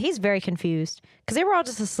curtains. He's very confused because they were all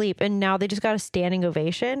just asleep and now they just got a standing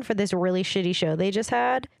ovation for this really shitty show they just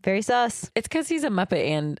had. Very sus. It's because he's a Muppet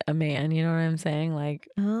and a man. You know what I'm saying? Like,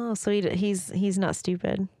 oh, so he's not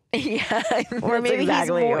stupid. Yeah, or maybe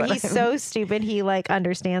he's so stupid he like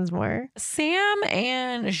understands more. Sam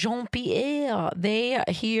and Jean-Pierre, they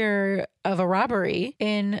hear of a robbery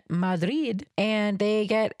in Madrid and they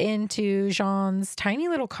get into Jean's tiny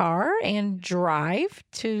little car and drive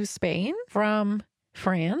to Spain from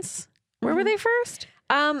France. Where were they first?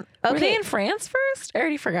 Okay. Were they in France first? I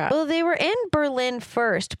already forgot. Well, they were in Berlin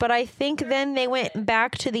first, but I think then they went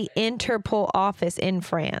back to the Interpol office in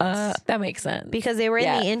France. That makes sense. Because they were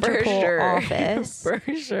in the Interpol office. For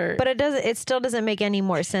sure. But it still doesn't make any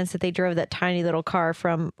more sense that they drove that tiny little car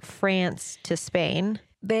from France to Spain.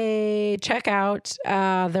 They check out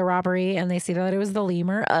the robbery and they see that it was the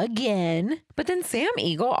lemur again. But then Sam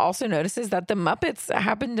Eagle also notices that the Muppets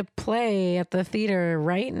happen to play at the theater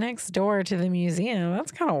right next door to the museum.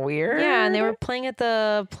 That's kind of weird. Yeah, and they were playing at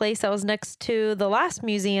the place that was next to the last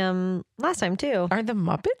museum last time too. Are the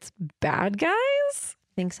Muppets bad guys?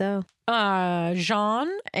 I think so. Jean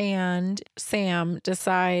and Sam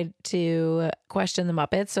decide to question the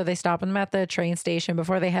Muppets. So they stop them at the train station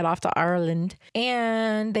before they head off to Ireland.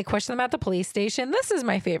 And they question them at the police station. This is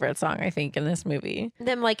my favorite song, I think, in this movie.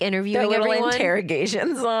 Them like interviewing the little everyone.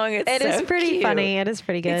 Interrogation song. It is pretty cute. funny. It is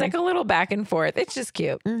pretty good. It's like a little back and forth. It's just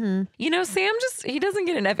cute. Mm-hmm. You know, Sam he doesn't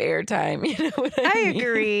get enough airtime. You know what I mean?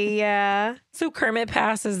 agree. Yeah. So Kermit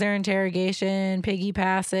passes their interrogation. Piggy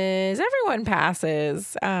passes. Everyone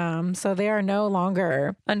passes. So they are no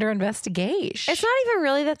longer under investigation. It's not even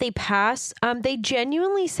really that they pass. They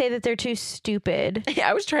genuinely say that they're too stupid. Yeah,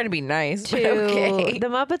 I was trying to be nice. But okay. The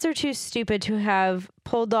Muppets are too stupid to have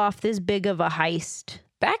pulled off this big of a heist.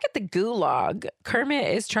 Back at the gulag, Kermit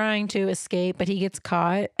is trying to escape, but he gets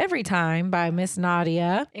caught every time by Miss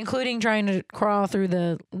Nadia, including trying to crawl through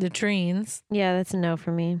the latrines. Yeah, that's a no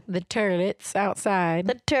for me. The turlets outside.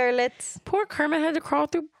 The turlets. Poor Kermit had to crawl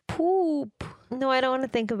through poop. No, I don't want to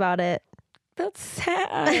think about it. That's sad.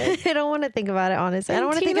 I don't want to think about it, honestly. I don't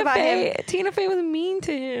want to think about him. Tina Fey was mean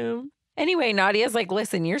to him. Anyway, Nadia's like,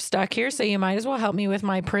 listen, you're stuck here, so you might as well help me with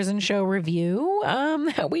my prison show review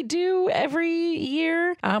that we do every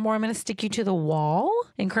year, where I'm going to stick you to the wall.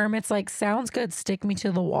 And Kermit's like, sounds good, stick me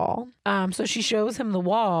to the wall. So she shows him the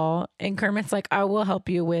wall, and Kermit's like, I will help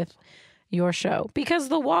you with your show. Because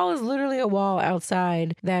the wall is literally a wall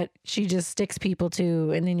outside that she just sticks people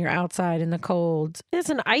to, and then you're outside in the cold. It's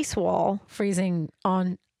an ice wall. Freezing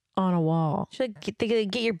on a wall. Should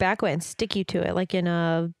get your back wet and stick you to it, like in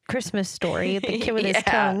a Christmas Story, the kid with his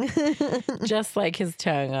tongue. Just like his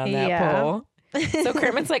tongue on that pole. So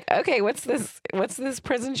Kermit's like, okay, what's this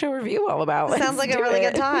prison show review all about? Sounds like a really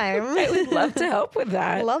good time. I would love to help with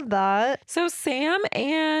that. Love that. So Sam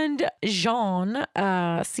and Jean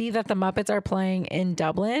see that the Muppets are playing in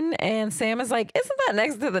Dublin, and Sam is like, isn't that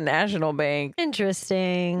next to the National Bank?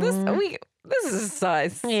 Interesting. This is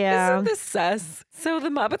sus. Yeah. Isn't this sus? So the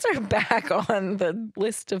Muppets are back on the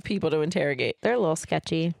list of people to interrogate. They're a little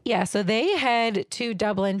sketchy. Yeah, so they head to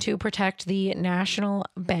Dublin to protect the National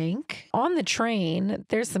Bank. On the train,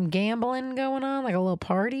 there's some gambling going on, like a little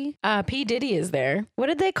party. P. Diddy is there. What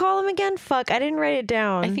did they call him again? Fuck, I didn't write it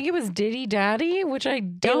down. I think it was Diddy Daddy, which I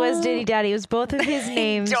don't... It was Diddy Daddy. It was both of his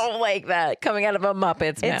names. I don't like that coming out of a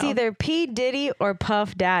Muppet's mouth. It's either P. Diddy or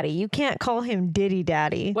Puff Daddy. You can't call him Diddy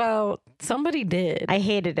Daddy. Well, somebody did. I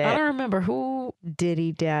hated it. I don't remember who.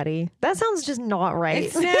 Diddy Daddy. That sounds just not right.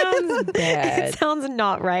 It sounds bad. It sounds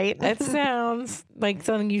not right. It sounds like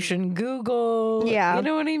something you shouldn't Google. Yeah. You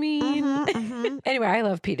know what I mean? Anyway, I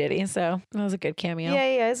love P. Diddy, so that was a good cameo.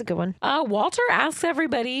 Yeah, it's a good one. Walter asks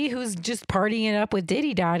everybody who's just partying it up with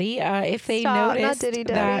Diddy Daddy if they noticed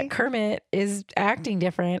that Kermit is acting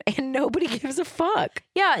different, and nobody gives a fuck.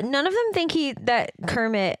 Yeah, none of them think that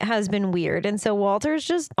Kermit has been weird, and so Walter's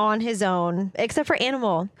just on his own, except for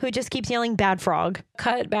Animal, who just keeps yelling "bad frog."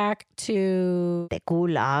 Cut back to the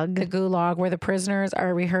gulag, where the prisoners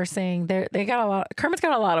are rehearsing. Kermit's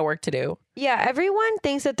got a lot of work to do. Yeah, everyone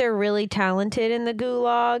thinks that they're really talented in the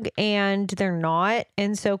gulag, and they're not.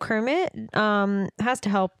 And so Kermit has to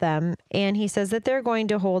help them, and he says that they're going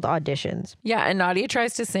to hold auditions. Yeah, and Nadia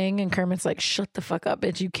tries to sing, and Kermit's like, shut the fuck up,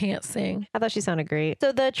 bitch, you can't sing. I thought she sounded great.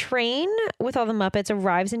 So the train with all the Muppets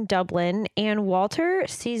arrives in Dublin, and Walter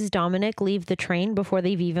sees Dominic leave the train before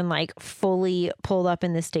they've even like fully pulled up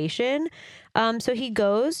in the station. So he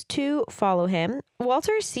goes to follow him.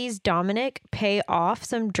 Walter sees Dominic pay off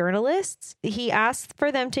some journalists. He asks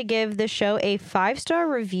for them to give the show a 5-star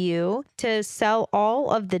review to sell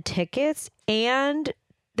all of the tickets, and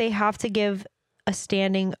they have to give a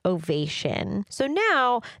standing ovation. So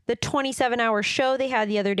now the 27-hour show they had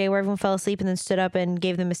the other day where everyone fell asleep and then stood up and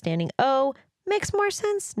gave them a standing O makes more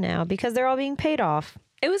sense now because they're all being paid off.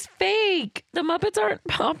 It was fake. The Muppets aren't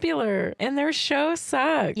popular and their show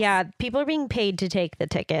sucks. Yeah, people are being paid to take the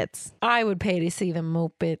tickets. I would pay to see the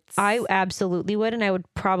Muppets. I absolutely would, and I would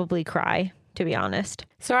probably cry, to be honest.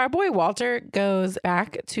 So our boy Walter goes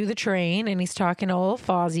back to the train and he's talking to old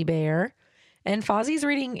Fozzie Bear. And Fozzie's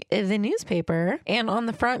reading the newspaper, and on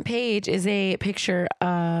the front page is a picture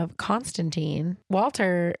of Constantine.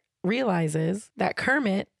 Walter realizes that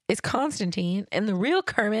Kermit is Constantine, and the real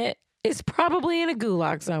Kermit is probably in a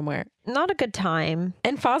gulag somewhere. Not a good time.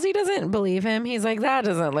 And Fozzie doesn't believe him. He's like, that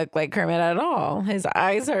doesn't look like Kermit at all. His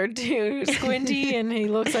eyes are too squinty and he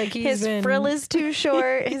looks like his frill is too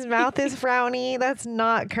short. His mouth is frowny. That's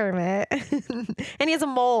not Kermit. And he has a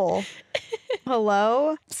mole.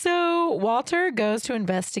 Hello? So Walter goes to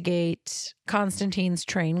investigate Constantine's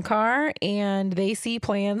train car, and they see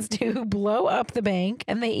plans to blow up the bank,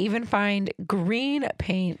 and they even find green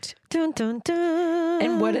paint. Dun, dun, dun.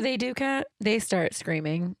 And what do, Kat? They start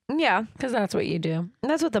screaming. Yeah. Because that's what you do.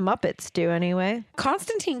 That's what the Muppets do anyway.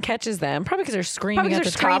 Constantine catches them, probably because they're screaming at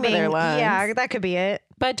the top of their lungs. Yeah, that could be it.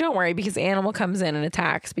 But don't worry, because Animal comes in and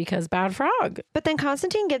attacks because bad frog. But then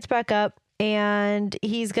Constantine gets back up and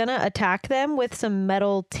he's going to attack them with some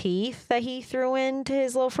metal teeth that he threw into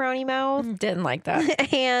his little frowny mouth. Didn't like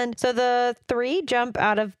that. And so the three jump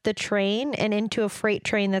out of the train and into a freight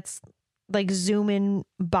train that's like zooming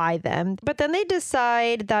by them. But then they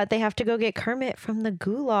decide that they have to go get Kermit from the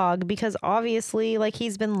gulag because obviously like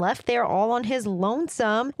he's been left there all on his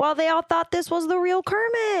lonesome while they all thought this was the real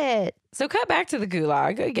Kermit. So cut back to the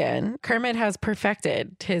gulag again. Kermit has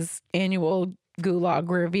perfected his annual gulag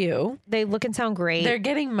review. They look and sound great. They're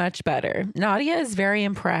getting much better. Nadia is very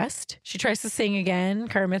impressed. She tries to sing again.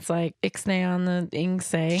 Kermit's like, Ixnay on the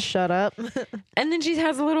Ingsay. Shut up. And then she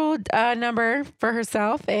has a little number for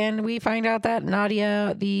herself. And we find out that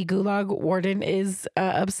Nadia, the gulag warden, is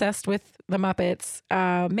obsessed with the Muppets,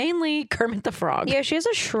 mainly Kermit the Frog. Yeah, she has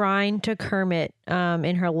a shrine to Kermit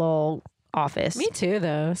in her little office. Me too,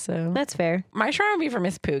 though. So that's fair. My shrine would be for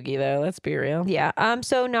Miss Poogy, though. Let's be real. Yeah.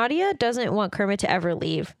 So Nadia doesn't want Kermit to ever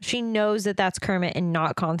leave. She knows that that's Kermit and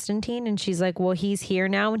not Constantine, and she's like, "Well, he's here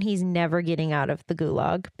now, and he's never getting out of the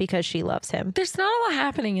gulag because she loves him." There's not a lot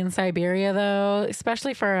happening in Siberia, though,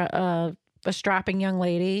 especially for a strapping young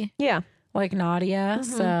lady. Yeah, like Nadia. Mm-hmm.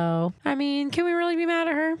 So, I mean, can we really be mad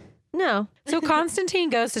at her? No. So Constantine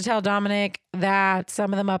goes to tell Dominic that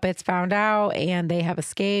some of the Muppets found out and they have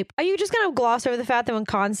escaped. Are you just going to gloss over the fact that when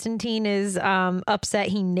Constantine is upset,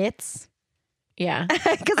 he knits? Yeah.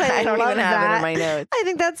 Because I don't even have it in my notes. I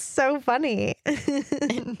think that's so funny.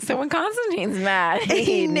 So when Constantine's mad,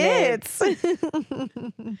 he knits.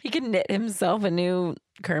 He can knit himself a new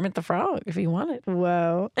Kermit the Frog if he wanted.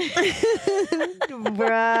 Whoa.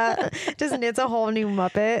 Bruh. Just knits a whole new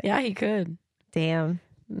Muppet. Yeah, he could. Damn.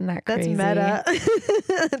 Not That's crazy. meta.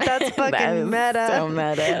 That's fucking that is meta. So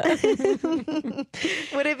meta.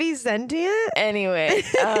 Would it be sentient? Anyway,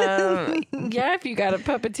 yeah, if you got a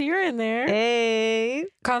puppeteer in there. Hey.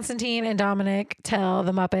 Constantine and Dominic tell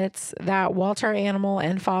the Muppets that Walter, Animal,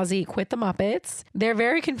 and Fozzie quit the Muppets. They're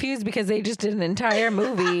very confused because they just did an entire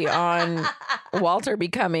movie on Walter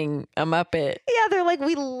becoming a Muppet. Yeah, they're like,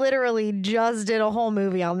 we literally just did a whole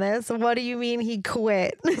movie on this. What do you mean he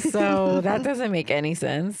quit? So that doesn't make any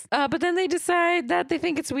sense. But then they decide that they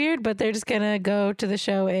think it's weird, but they're just going to go to the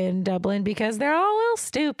show in Dublin because they're all a little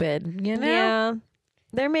stupid, you know? Yeah.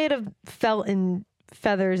 They're made of felt and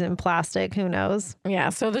feathers and plastic. Who knows? Yeah.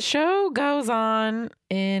 So the show goes on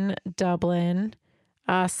in Dublin.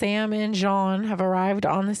 Sam and Jean have arrived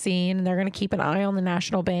on the scene and they're going to keep an eye on the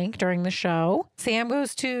National Bank during the show. Sam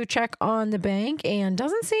goes to check on the bank and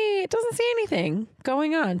doesn't see anything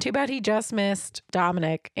going on. Too bad he just missed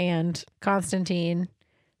Dominic and Constantine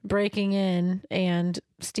breaking in and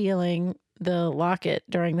stealing the locket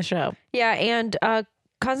during the show. Yeah, and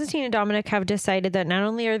Constantine and Dominic have decided that not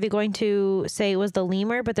only are they going to say it was the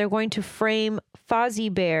lemur, but they're going to frame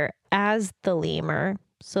Fozzie Bear as the lemur.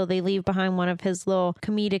 So they leave behind one of his little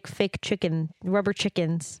comedic fake rubber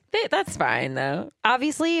chickens. That's fine, though.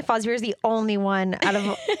 Obviously, Fozzie Bear is the only one out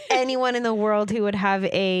of anyone in the world who would have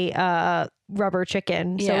a rubber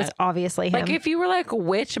chicken. So it's obviously him. Like, if you were like,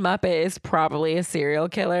 which Muppet is probably a serial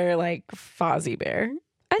killer? Like, Fozzie Bear.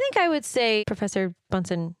 I think I would say Professor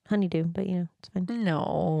Bunsen Honeydew, but you know, it's fine.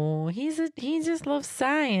 No, he just loves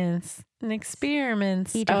science and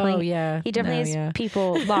experiments. He definitely has has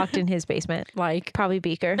people locked in his basement. Like probably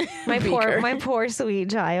Beaker. My poor sweet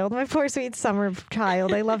child. My poor sweet summer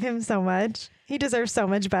child. I love him so much. He deserves so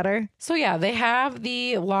much better. So yeah, they have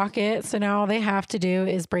the locket. So now all they have to do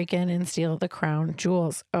is break in and steal the crown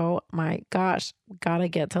jewels. Oh my gosh. Gotta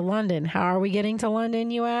get to London. How are we getting to London,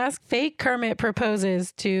 you ask? Fake Kermit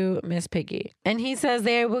proposes to Miss Piggy. And he says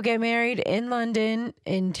they will get married in London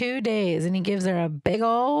in 2 days. And he gives her a big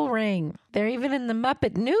old ring. wedding. They're even in the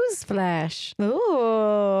Muppet News Flash.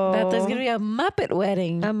 Ooh. That there's going to be a Muppet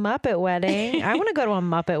wedding. A Muppet wedding. I want to go to a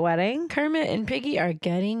Muppet wedding. Kermit and Piggy are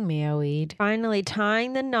getting married. Finally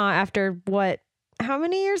tying the knot after what? How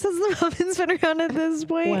many years has the Muppets been around at this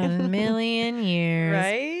point? 1,000,000 years.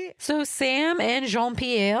 Right? So Sam and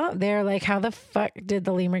Jean-Pierre, they're like, how the fuck did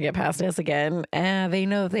the lemur get past us again? And they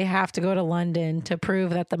know they have to go to London to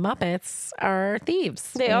prove that the Muppets are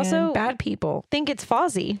thieves. They and also bad people. think it's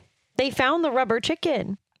Fozzie. They found the rubber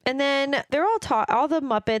chicken. And then they're all the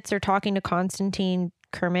Muppets are talking to Constantine,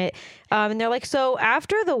 Kermit, and they're like, so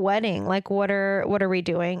after the wedding, like, what are we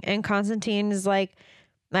doing? And Constantine is like,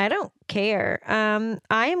 I don't care.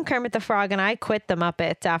 I am Kermit the Frog and I quit the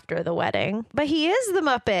Muppets after the wedding. But he is the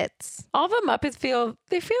Muppets. All the Muppets feel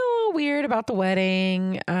a little weird about the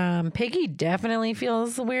wedding. Piggy definitely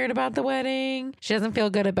feels weird about the wedding. She doesn't feel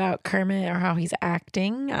good about Kermit or how he's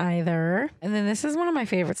acting either. And then this is one of my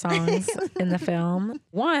favorite songs in the film.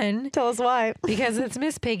 One, Tell us why. because it's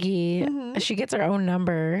Miss Piggy. She gets her own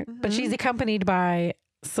number, but she's accompanied by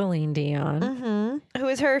Celine Dion. Who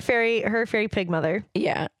is her fairy pig mother.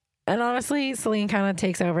 Yeah. And honestly, Celine kind of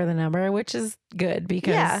takes over the number, which is good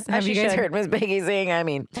because have you guys heard Miss Piggy sing? I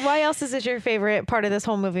mean, why else is it your favorite part of this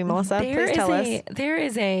whole movie, Melissa? Please tell us. There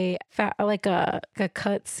is a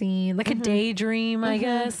cut scene, like a daydream, I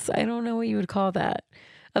guess. I don't know what you would call that.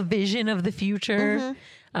 A vision of the future.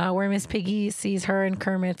 Where Miss Piggy sees her and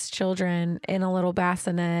Kermit's children in a little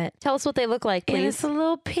bassinet. Tell us what they look like, please. And it's a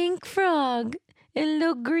little pink frog and a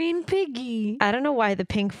little green piggy. I don't know why the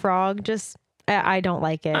pink frog I don't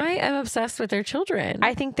like it. I am obsessed with their children.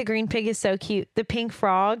 I think the green pig is so cute. The pink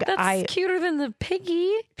frog. That's cuter than the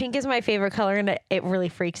piggy. Pink is my favorite color and it really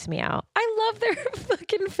freaks me out. I love their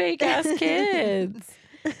fucking fake ass kids.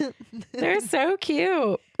 They're so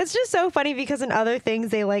cute. It's just so funny because in other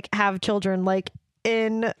things they like have children, like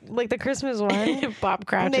in like the Christmas one. Bob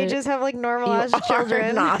Cratchit. And they just have like normal ass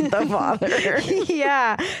children. Not the father.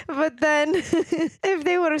 Yeah. But then if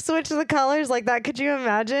they would have switched the colors like that, could you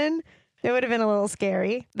imagine? It would have been a little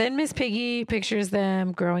scary. Then Miss Piggy pictures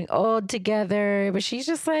them growing old together, but she's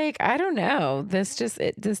just like, I don't know. This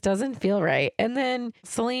doesn't feel right. And then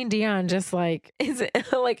Celine Dion just like is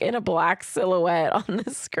like in a black silhouette on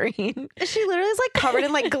the screen. She literally is like covered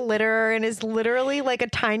in like glitter and is literally like a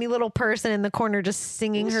tiny little person in the corner just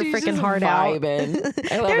singing her freaking heart vibing.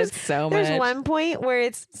 Out. I love it so much. There's one point where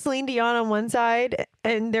it's Celine Dion on one side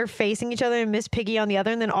and they're facing each other and Miss Piggy on the other,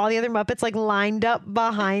 and then all the other Muppets like lined up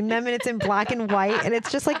behind them, and it's in black and white, and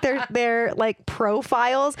it's just like their like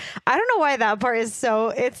profiles. I don't know why that part is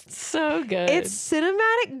it's so good. It's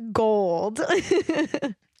cinematic gold.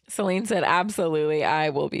 Celine said, absolutely, I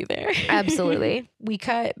will be there. Absolutely. We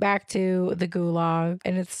cut back to the gulag,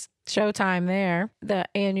 and it's showtime there. The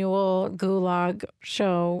annual gulag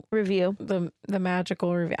show review. The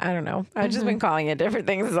magical review. I don't know. I've just been calling it different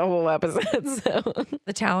things the whole episode. So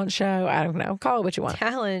the talent show. I don't know. Call it what you want.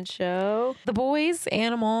 Talent show. The boys,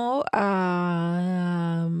 Animal,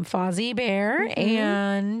 Fozzie Bear,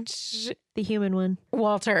 and the human one,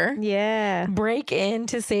 Walter. Yeah. Break in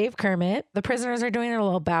to save Kermit. The prisoners are doing their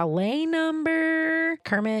little ballet number.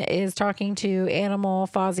 Kermit is talking to Animal,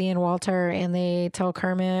 Fozzie, and Walter, and they tell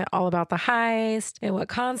Kermit all about the heist and what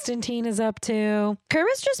Constantine is up to.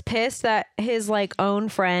 Kermit's just pissed that his like own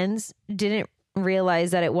friends didn't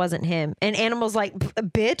realize that it wasn't him. And Animal's like,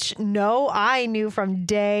 bitch, no, I knew from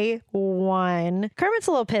day one. Kermit's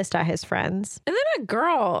a little pissed at his friends. And then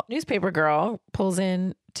a newspaper girl, pulls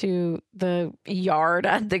in to the yard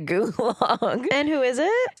at the gulag. And who is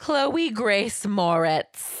it? Chloe Grace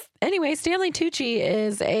Moritz. Anyway, Stanley Tucci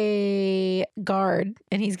is a guard,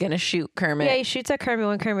 and he's going to shoot Kermit. Yeah, he shoots at Kermit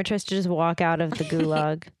when Kermit tries to just walk out of the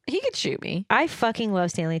gulag. He could shoot me. I fucking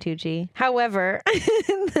love Stanley Tucci. However,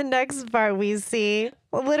 in the next part we see,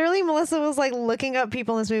 literally Melissa was like looking up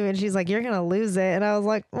people in this movie, and she's like, you're going to lose it. And I was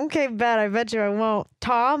like, okay, bet. I bet you I won't.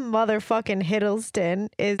 Tom motherfucking Hiddleston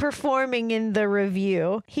is performing in the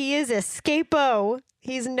review. He is escapo.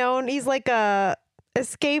 He's like a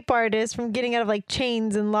escape artist from getting out of like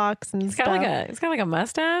chains and locks and stuff. He's got like a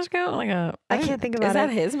mustache going, I can't think about it. Is that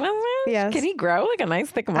his mustache? Yes. Can he grow like a nice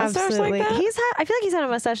thick mustache? Absolutely. Like that? I feel like he's had a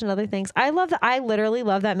mustache and other things. I love that. I literally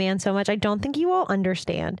love that man so much. I don't think you all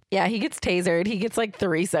understand. Yeah, he gets tasered. He gets like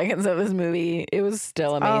 3 seconds of this movie. It was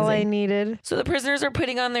still amazing. All I needed. So the prisoners are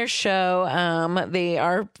putting on their show. They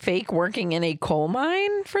are fake working in a coal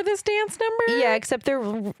mine for this dance number. Yeah, except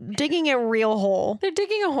they're digging a real hole. They're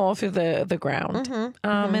digging a hole through the ground.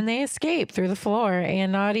 And they escape through the floor.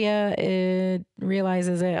 And Nadia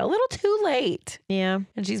realizes it a little too late. Yeah.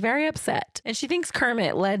 And she's very upset. And she thinks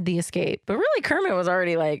Kermit led the escape. But really, Kermit was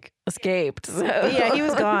already like escaped. So Yeah, he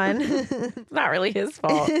was gone. not really his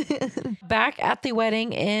fault. Back at the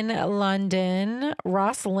wedding in London,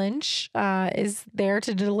 Ross Lynch is there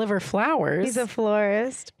to deliver flowers. He's a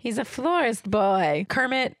florist. He's a florist boy.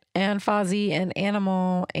 Kermit and Fozzie and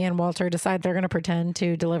Animal and Walter decide they're going to pretend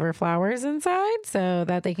to deliver flowers inside so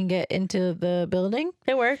that they can get into the building.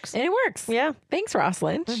 It works. And it works. Yeah. Thanks, Ross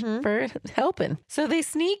Lynch, for helping. So they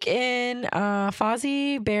sneak in.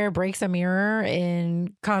 Fozzie Bear breaks a mirror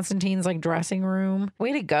in Constantine's like dressing room.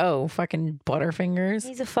 Way to go, fucking Butterfingers.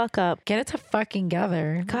 He's a fuck up. Get it to fucking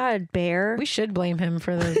together. God, Bear. We should blame him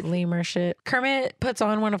for the lemur shit. Kermit puts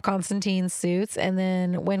on one of Constantine's suits, and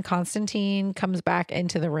then when Constantine comes back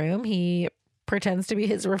into the room, he pretends to be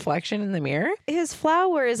his reflection in the mirror. His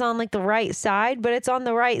flower is on like the right side, but it's on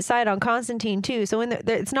the right side on Constantine too. So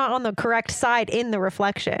it's not on the correct side in the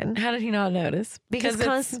reflection. How did he not notice? Because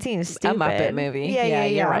Constantine is a stupid. Muppet movie. Yeah.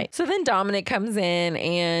 You're right. So then Dominic comes in,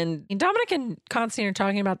 and Dominic and Constantine are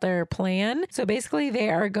talking about their plan. So basically they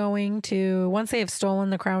are going to, once they have stolen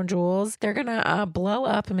the crown jewels, they're going to blow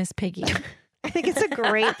up Miss Piggy. I think it's a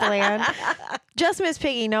great plan. Just Miss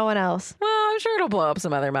Piggy, no one else. Well, I'm sure it'll blow up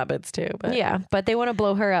some other Muppets too. But Yeah, but they want to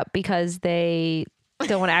blow her up because they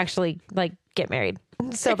don't want to actually like get married.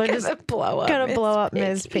 So they're just gonna blow up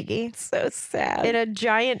Miss Piggy. It's so sad. In a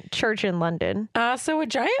giant church in London. So a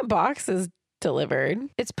giant box is delivered.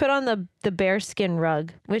 It's put on the bearskin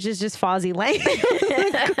rug, which is just Fozzie laying on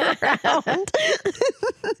the ground.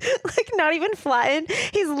 Like not even flattened.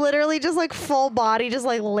 He's literally just like full body, just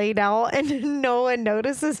like laid out, and no one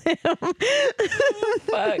notices him.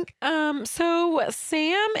 Fuck. So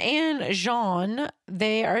Sam and Jean,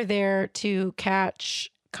 they are there to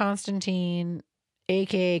catch Constantine,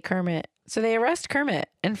 aka Kermit. So they arrest Kermit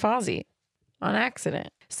and Fozzie on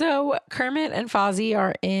accident. So Kermit and Fozzie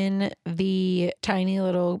are in the tiny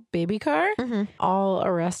little baby car, all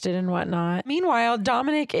arrested and whatnot. Meanwhile,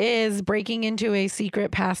 Dominic is breaking into a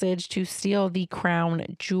secret passage to steal the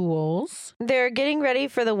crown jewels. They're getting ready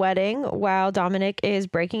for the wedding while Dominic is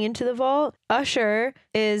breaking into the vault. Usher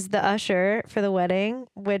is the usher for the wedding,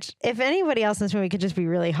 which if anybody else in this movie could just be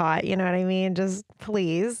really hot, you know what I mean? Just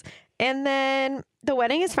please. And then the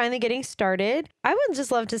wedding is finally getting started. I would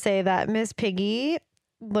just love to say that Miss Piggy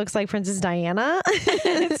looks like Princess Diana.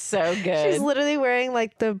 It's so good. She's literally wearing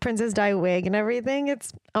like the Princess Di wig and everything.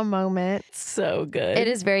 It's a moment. So good. It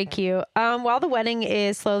is very cute. While the wedding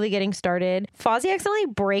is slowly getting started, Fozzie accidentally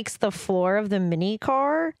breaks the floor of the mini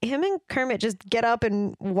car. Him and Kermit just get up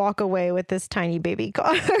and walk away with this tiny baby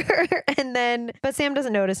car. But Sam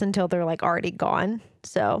doesn't notice until they're like already gone.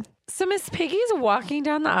 So Miss Piggy's walking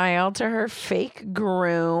down the aisle to her fake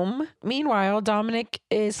groom. Meanwhile, Dominic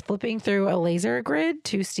is flipping through a laser grid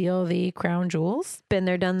to steal the crown jewels. Been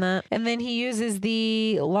there, done that. And then he uses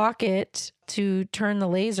the locket to turn the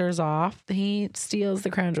lasers off. He steals the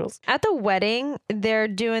crown jewels. At the wedding, they're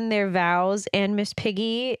doing their vows, and Miss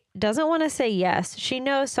Piggy doesn't want to say yes. She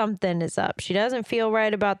knows something is up. She doesn't feel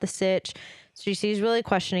right about the sitch. She's really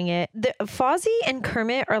questioning it. Fozzie and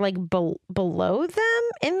Kermit are like below them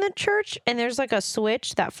in the church, and there's like a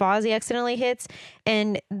switch that Fozzie accidentally hits,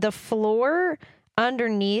 and the floor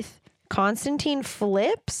underneath Constantine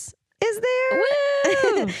flips is there.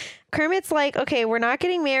 Woo! Kermit's like, okay, we're not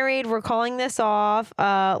getting married. We're calling this off.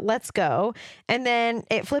 Let's go. And then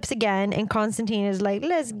it flips again, and Constantine is like,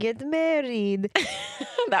 let's get married.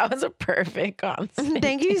 That was a perfect Constantine.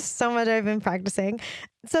 Thank you so much. I've been practicing.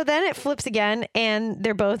 So then it flips again, and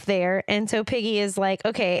they're both there. And so Piggy is like,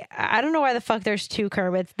 okay, I don't know why the fuck there's two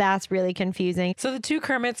Kermits. That's really confusing. So the two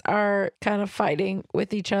Kermits are kind of fighting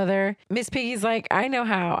with each other. Miss Piggy's like, I know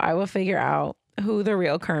how. I will figure out who the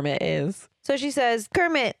real Kermit is. So she says,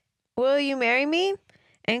 Kermit, will you marry me?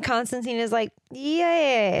 And Constantine is like,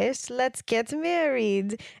 yes, let's get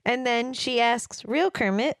married. And then she asks, real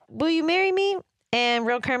Kermit, will you marry me? And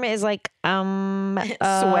real Kermit is like, sweaty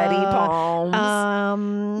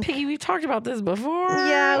palms. Piggy, we've talked about this before.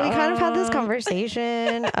 Yeah, we kind of had this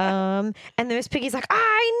conversation. And then Miss Piggy's like,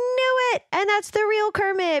 I knew it. And that's the real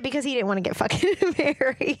Kermit, because he didn't want to get fucking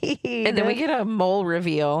married. And then we get a mole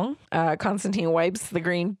reveal. Constantine wipes the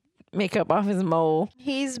green makeup off his mole.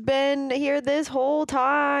 He's been here this whole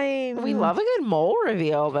time. We love a good mole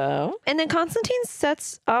reveal, though. And then Constantine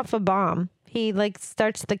sets off a bomb. He like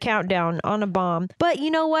starts the countdown on a bomb. But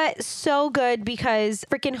you know what? So good, because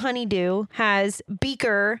freaking Honeydew has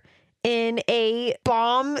Beaker in a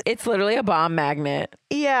bomb. It's literally a bomb magnet.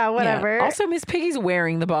 Yeah, whatever. Yeah. Also, Miss Piggy's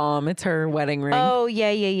wearing the bomb. It's her wedding ring. Oh,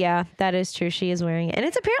 yeah. That is true. She is wearing it. And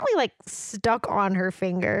it's apparently like stuck on her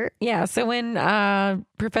finger. Yeah. So when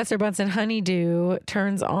Professor Bunsen Honeydew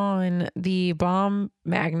turns on the bomb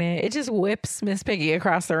magnet, it just whips Miss Piggy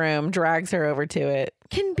across the room, drags her over to it.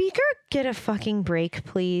 Can Beaker get a fucking break,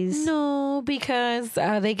 please? No, because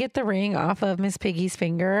they get the ring off of Miss Piggy's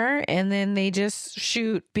finger and then they just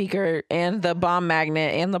shoot Beaker and the bomb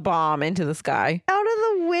magnet and the bomb into the sky. Out of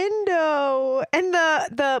the window. And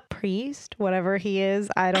the priest, whatever he is,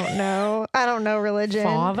 I don't know. I don't know religion.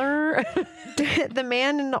 Father? The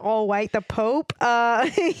man in all white, the Pope,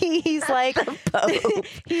 he's like, The Pope.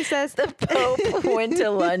 he says, The Pope went to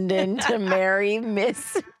London to marry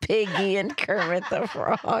Miss Piggy and Kermit the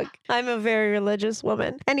Frog. I'm a very religious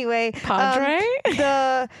woman. Anyway, Padre?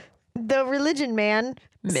 The religion man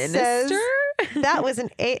Minister? says that was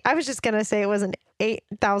I was just going to say it was an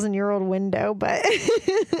 8,000-year-old window, but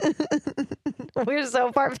we're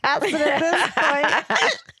so far past it at this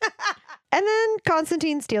point. And then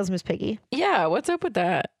Constantine steals Miss Piggy. Yeah, what's up with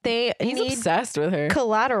that? He's He's obsessed with her.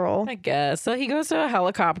 Collateral. I guess. So he goes to a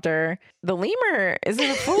helicopter. The lemur is in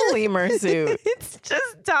a full lemur suit. It's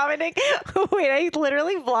just Dominic. Wait, I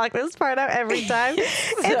literally block this part out every time.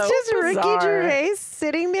 It's just bizarre. Ricky Gervais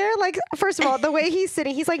sitting there. Like, first of all, the way he's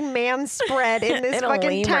sitting, he's like man spread in this In a fucking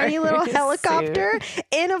lemur tiny little suit. helicopter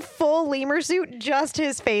in a full lemur suit, just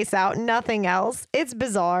his face out, nothing else. It's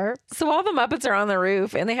bizarre. So all the Muppets are on the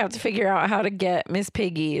roof and they have to figure out how to get Miss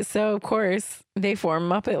Piggy. So of course they form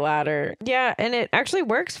Muppet Ladder. Yeah, and it actually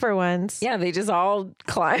works for once. Yeah, they just all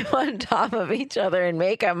climb on top of each other and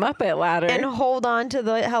make a Muppet Ladder. And hold on to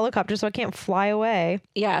the helicopter so it can't fly away.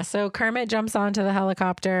 Yeah, so Kermit jumps onto the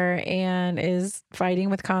helicopter and is fighting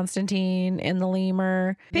with Constantine and the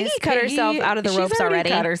lemur. Piggy Miss cut herself out of the ropes she's already.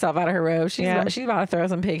 Cut herself out of her rope. She's Yeah. she's about to throw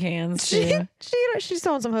some pig hands. Too. She's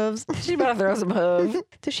throwing some hooves. She's about to throw some hooves.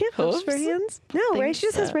 Does she have hooves for Hooves? hands? No, Think right? She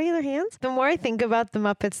just has so. regular hands. The more I think about the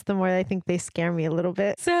Muppets, the more I think they scare me a little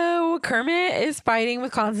bit. So Kermit is fighting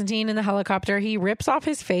with Constantine in the helicopter. He rips off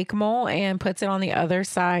his fake mole and puts it on the other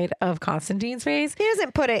side of Constantine's face. He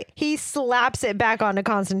doesn't put it, he slaps it back onto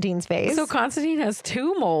Constantine's face. So Constantine has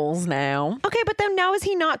two moles now. Okay, but then now is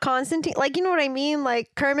he not Constantine? Like, you know what I mean?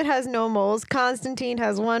 Like, Kermit has no moles. Constantine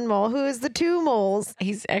has one mole. Who is the two moles?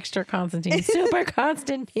 He's extra Constantine. Super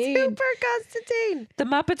Constantine. Super Constantine. The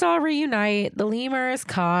Muppets all reunite. The lemur is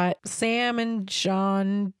caught. Sam and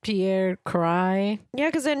Jean-Pierre cry. Yeah,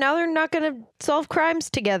 because now they're not going to solve crimes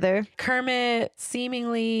together. Kermit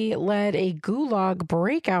seemingly led a gulag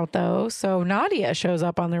breakout, though. So Nadia shows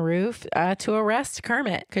up on the roof to arrest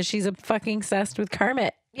Kermit because she's a fucking obsessed with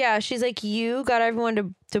Kermit. Yeah, she's like, you got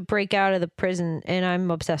everyone to break out of the prison, and I'm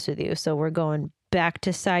obsessed with you, so we're going back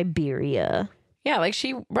to Siberia. Yeah, like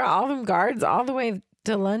she brought all them guards all the way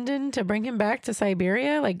to London to bring him back to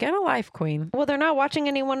Siberia. Like, get a life, queen. Well, they're not watching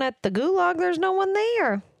anyone at the gulag. There's no one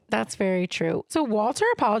there. That's very true. So Walter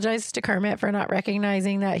apologizes to Kermit for not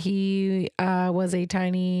recognizing that he was a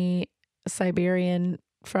tiny Siberian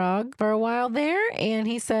frog for a while there. And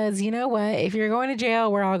he says, you know what? If you're going to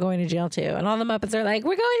jail, we're all going to jail too. And all the Muppets are like,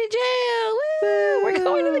 we're going to jail. Woo! We're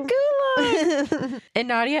going to the gulag. And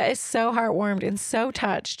Nadia is so heartwarmed and so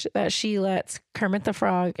touched that she lets Kermit the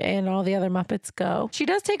Frog and all the other Muppets go. She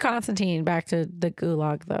does take Constantine back to the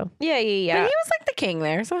gulag, though. Yeah. But he was like the king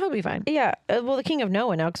there, so he'll be fine. Yeah, well, the king of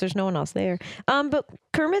nowhere now because there's no one else there. But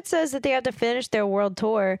Kermit says that they have to finish their world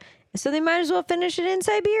tour, so they might as well finish it in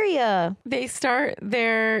Siberia. They start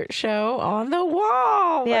their show on the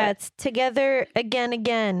wall. Yeah, it's together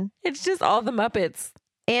again. It's just all the Muppets.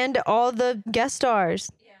 And all the guest stars.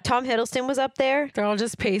 Tom Hiddleston was up there. They're all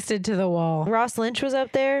just pasted to the wall. Ross Lynch was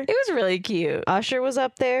up there. It was really cute. Usher was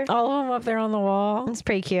up there. All of them up there on the wall. It's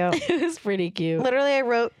pretty cute. It was pretty cute. Literally, I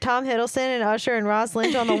wrote Tom Hiddleston and Usher and Ross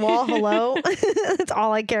Lynch on the wall. Hello. That's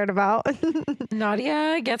all I cared about.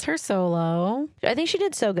 Nadia gets her solo. I think she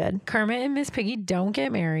did so good. Kermit and Miss Piggy don't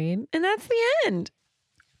get married. And that's the end.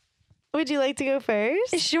 Would you like to go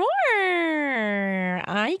first? Sure.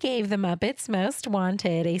 I gave the Muppets Most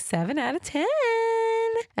Wanted a 7 out of 10.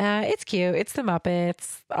 It's cute. It's the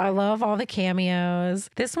Muppets. I love all the cameos.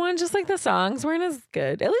 This one, just like the songs, weren't as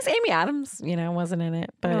good. At least Amy Adams, wasn't in it.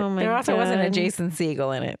 But Oh my there also wasn't a God. Jason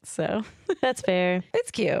Segel in it. So That's fair.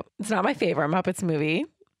 it's cute. It's not my favorite Muppets movie,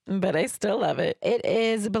 but I still love it. It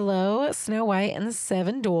is below Snow White and the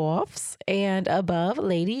Seven Dwarfs and above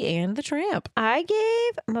Lady and the Tramp. I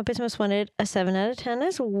gave Muppets Most Wanted a 7 out of 10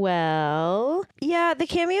 as well. Yeah, the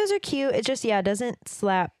cameos are cute. It just, doesn't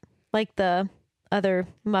slap like the other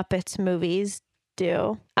Muppets movies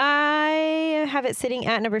do. I have it sitting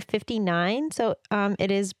at number 59. So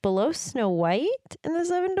it is below Snow White and the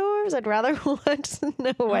Seven Dwarfs. I'd rather watch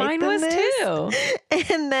Snow White Mine than was this. too.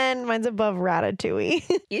 And then mine's above Ratatouille.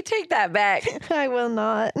 You take that back. I will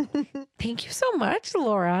not. Thank you so much,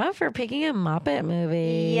 Laura, for picking a Muppet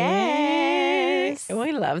movie. Yes.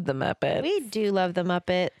 We love the Muppets. We do love the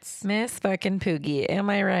Muppets. Miss fucking Poogie. Am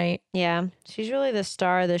I right? Yeah. She's really the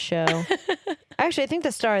star of the show. Actually, I think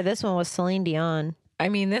the star of this one was Celine Dion. I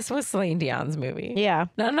mean, this was Celine Dion's movie. Yeah.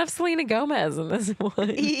 Not enough Selena Gomez in this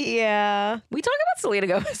one. Yeah. We talk about Selena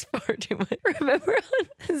Gomez far too much. Remember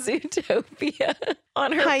on Zootopia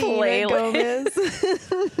on her Hyena playlist? Gomez.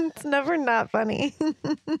 It's never not funny.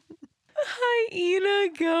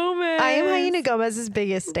 Hyena Gomez. I am Hyena Gomez's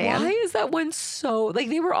biggest stan. Why is that one so, like,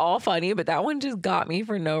 they were all funny, but that one just got me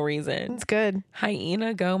for no reason. It's good.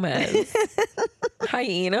 Hyena Gomez.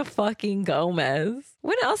 Hyena fucking Gomez.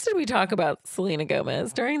 When else did we talk about Selena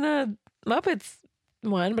Gomez? During the Muppets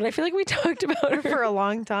one, but I feel like we talked about her For a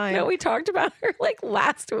long time. No, we talked about her like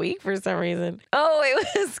last week for some reason. Oh, it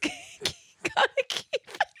was Gotta Keep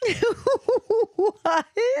What?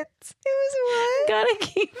 It was what? Gotta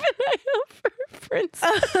Keep an Eye Out for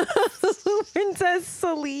Princess. Princess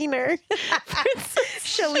Selena. Princess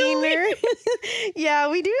Shaliner. Yeah,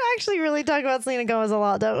 we do actually really talk about Selena Gomez a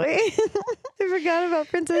lot, don't we? I forgot about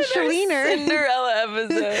Princess Shaliner. Cinderella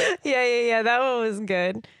episode. Yeah. That one was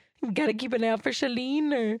good. Gotta keep an eye out for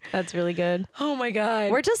Shaliner. That's really good. Oh my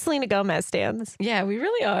God. We're just Selena Gomez stans. Yeah, we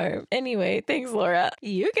really are. Anyway, thanks, Laura.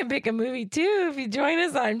 You can pick a movie too if you join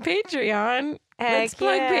us on Patreon. Let's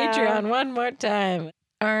plug yeah. Patreon one more time.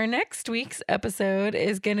 Our next week's episode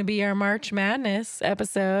is going to be our March Madness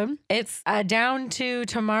episode. It's down to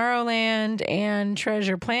Tomorrowland and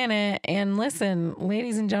Treasure Planet. And listen,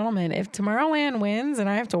 ladies and gentlemen, if Tomorrowland wins and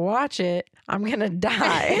I have to watch it, I'm going to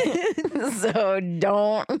die. So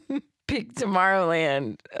don't pick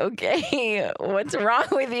Tomorrowland. Okay. What's wrong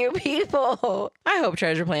with you people? I hope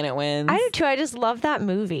Treasure Planet wins. I do too. I just love that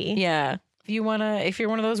movie. Yeah. If you're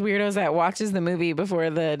one of those weirdos that watches the movie before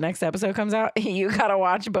the next episode comes out, you gotta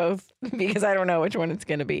watch both because I don't know which one it's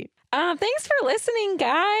gonna be. Thanks for listening,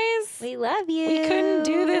 guys. We love you. We couldn't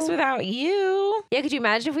do this without you. Yeah, could you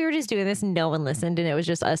imagine if we were just doing this and no one listened and it was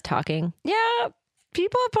just us talking? Yeah,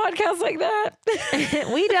 people have podcasts like that.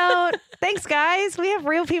 We don't. Thanks, guys. We have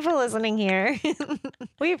real people listening here.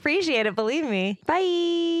 We appreciate it, believe me.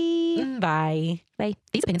 Bye. Bye. Bye.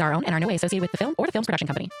 These opinions are our own and are no way associated with the film or the film's production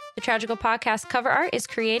company. The Tragical Podcast cover art is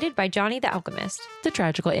created by Johnny the Alchemist. The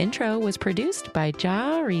Tragical intro was produced by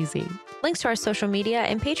Ja Reezy. Links to our social media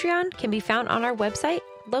and Patreon can be found on our website,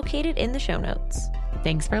 located in the show notes.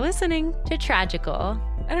 Thanks for listening To Tragical.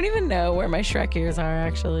 I don't even know where my Shrek ears are,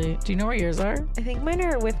 actually. Do you know where yours are? I think mine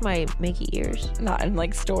are with my Mickey ears. Not in,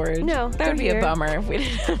 like, storage. No, That would be they're a here. bummer if we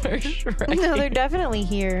didn't have our Shrek No, they're definitely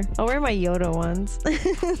here. I'll wear my Yoda ones.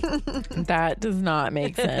 That does not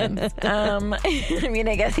make sense. I mean,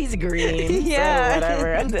 I guess he's green. Yeah. So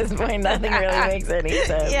whatever. At this point, nothing really makes any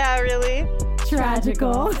sense. Yeah, really.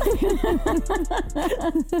 Tragical.